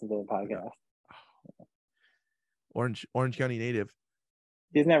can't listen to the podcast. Orange County native.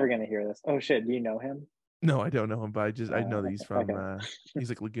 He's never gonna hear this. Oh shit, do you know him? No, I don't know him, but I know that he's from okay. He's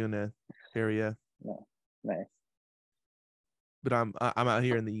like Laguna area. No, nice. But I'm out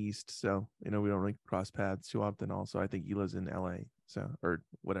here in the east, so we don't really cross paths too often. Also, I think he lives in LA, so or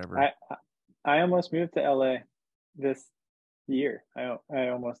whatever. I almost moved to LA this year. I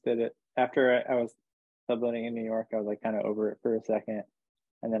almost did it after I was subletting in New York. I was like kind of over it for a second,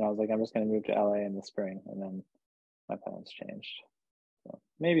 and then I was like, I'm just gonna move to LA in the spring, and then my plans changed. So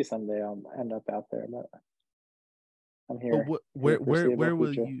maybe someday I'll end up out there, but I'm here. Where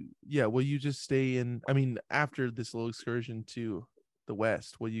will you? Yeah, will you just stay in? I mean, after this little excursion to the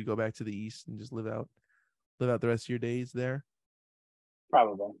west, will you go back to the east and just live out the rest of your days there?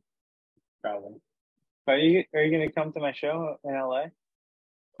 Probably. But are you gonna come to my show in LA?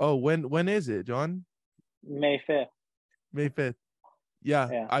 Oh, when is it, John? May 5th. May 5th.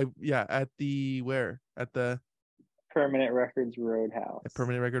 Yeah. At the where? At the Permanent Records Roadhouse. At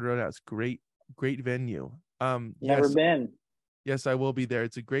Permanent Record Roadhouse. Great venue. Never been. Yes, I will be there.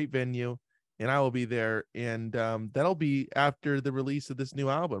 It's a great venue, and I will be there. And that'll be after the release of this new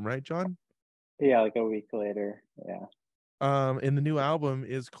album, right, John? Yeah, like a week later. Yeah. And the new album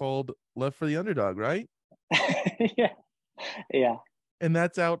is called Love for the Underdog, right? Yeah. And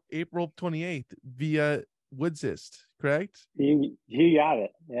that's out April 28th via Woodsist, correct? You got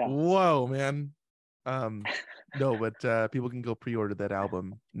it. Yeah. Whoa, man. No, but people can go pre-order that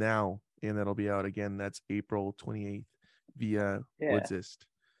album now and that'll be out again. That's April 28th via Yeah. Woodsist.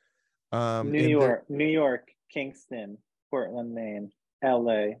 New York, Kingston, Portland, Maine,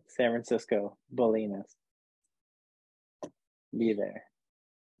 LA, San Francisco, Bolinas. Be there.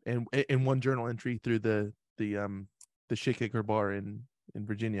 And one journal entry through the shit kicker bar in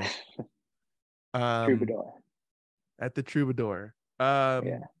Virginia. Troubadour. At the Troubadour.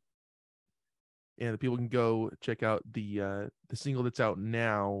 Yeah. And the people can go check out the single that's out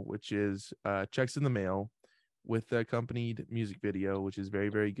now, which is Checks in the Mail, with the accompanied music video, which is very,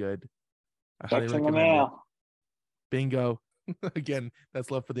 very good. I highly Checks in the recommend it. mail. Bingo. Again, that's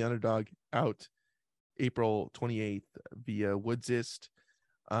Love for the Underdog, out April 28th via Woodsist.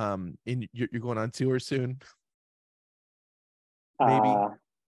 And you're going on tour soon. Maybe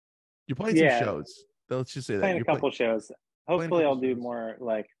you're playing some shows. Let's just say that Playing you're a couple shows. Hopefully, I'll do shows. more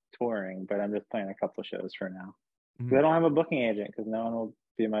like touring, but I'm just playing a couple shows for now. Mm-hmm. I don't have a booking agent because no one will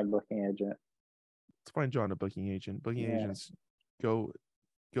be my booking agent. Let's find John a booking agent. Agents, go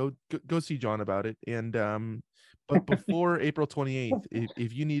see John about it. And but before April 28th,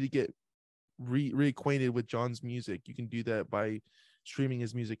 if you need to get reacquainted with John's music, you can do that by streaming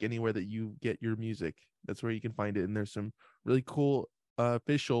his music anywhere that you get your music. That's where you can find it. And there's some really cool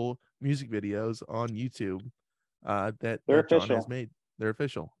official music videos on YouTube that John has made. They're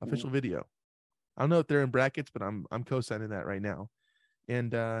official video. I don't know if they're in brackets, but I'm co-signing that right now.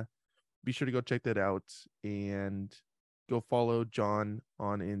 And be sure to go check that out and go follow John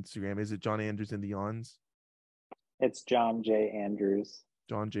on Instagram. Is it John Andrews in the Yawns? It's John J. Andrews.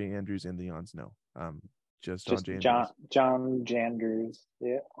 John J. Andrews in the Yawns. No, just John J. Andrews. John J. Andrews.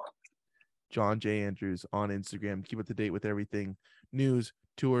 Yeah. John J. Andrews on Instagram. Keep up to date with everything: news,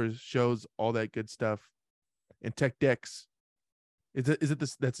 tours, shows, all that good stuff. And Tech Decks. Is it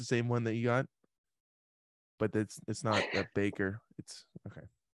this? That's the same one that you got, but it's not a Baker. It's okay.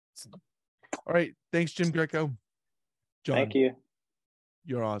 All right. Thanks, Jim Greco. John, thank you.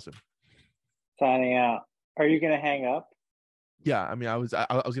 You're awesome. Signing out. Are you gonna hang up? Yeah, I mean, I was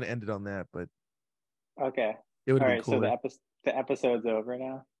gonna end it on that, but okay. It would have been cooler. So the episode's over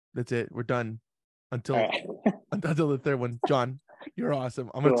now. That's it. We're done until the third one. John, you're awesome.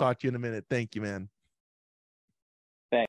 I'm gonna talk to you in a minute. Thank you, man.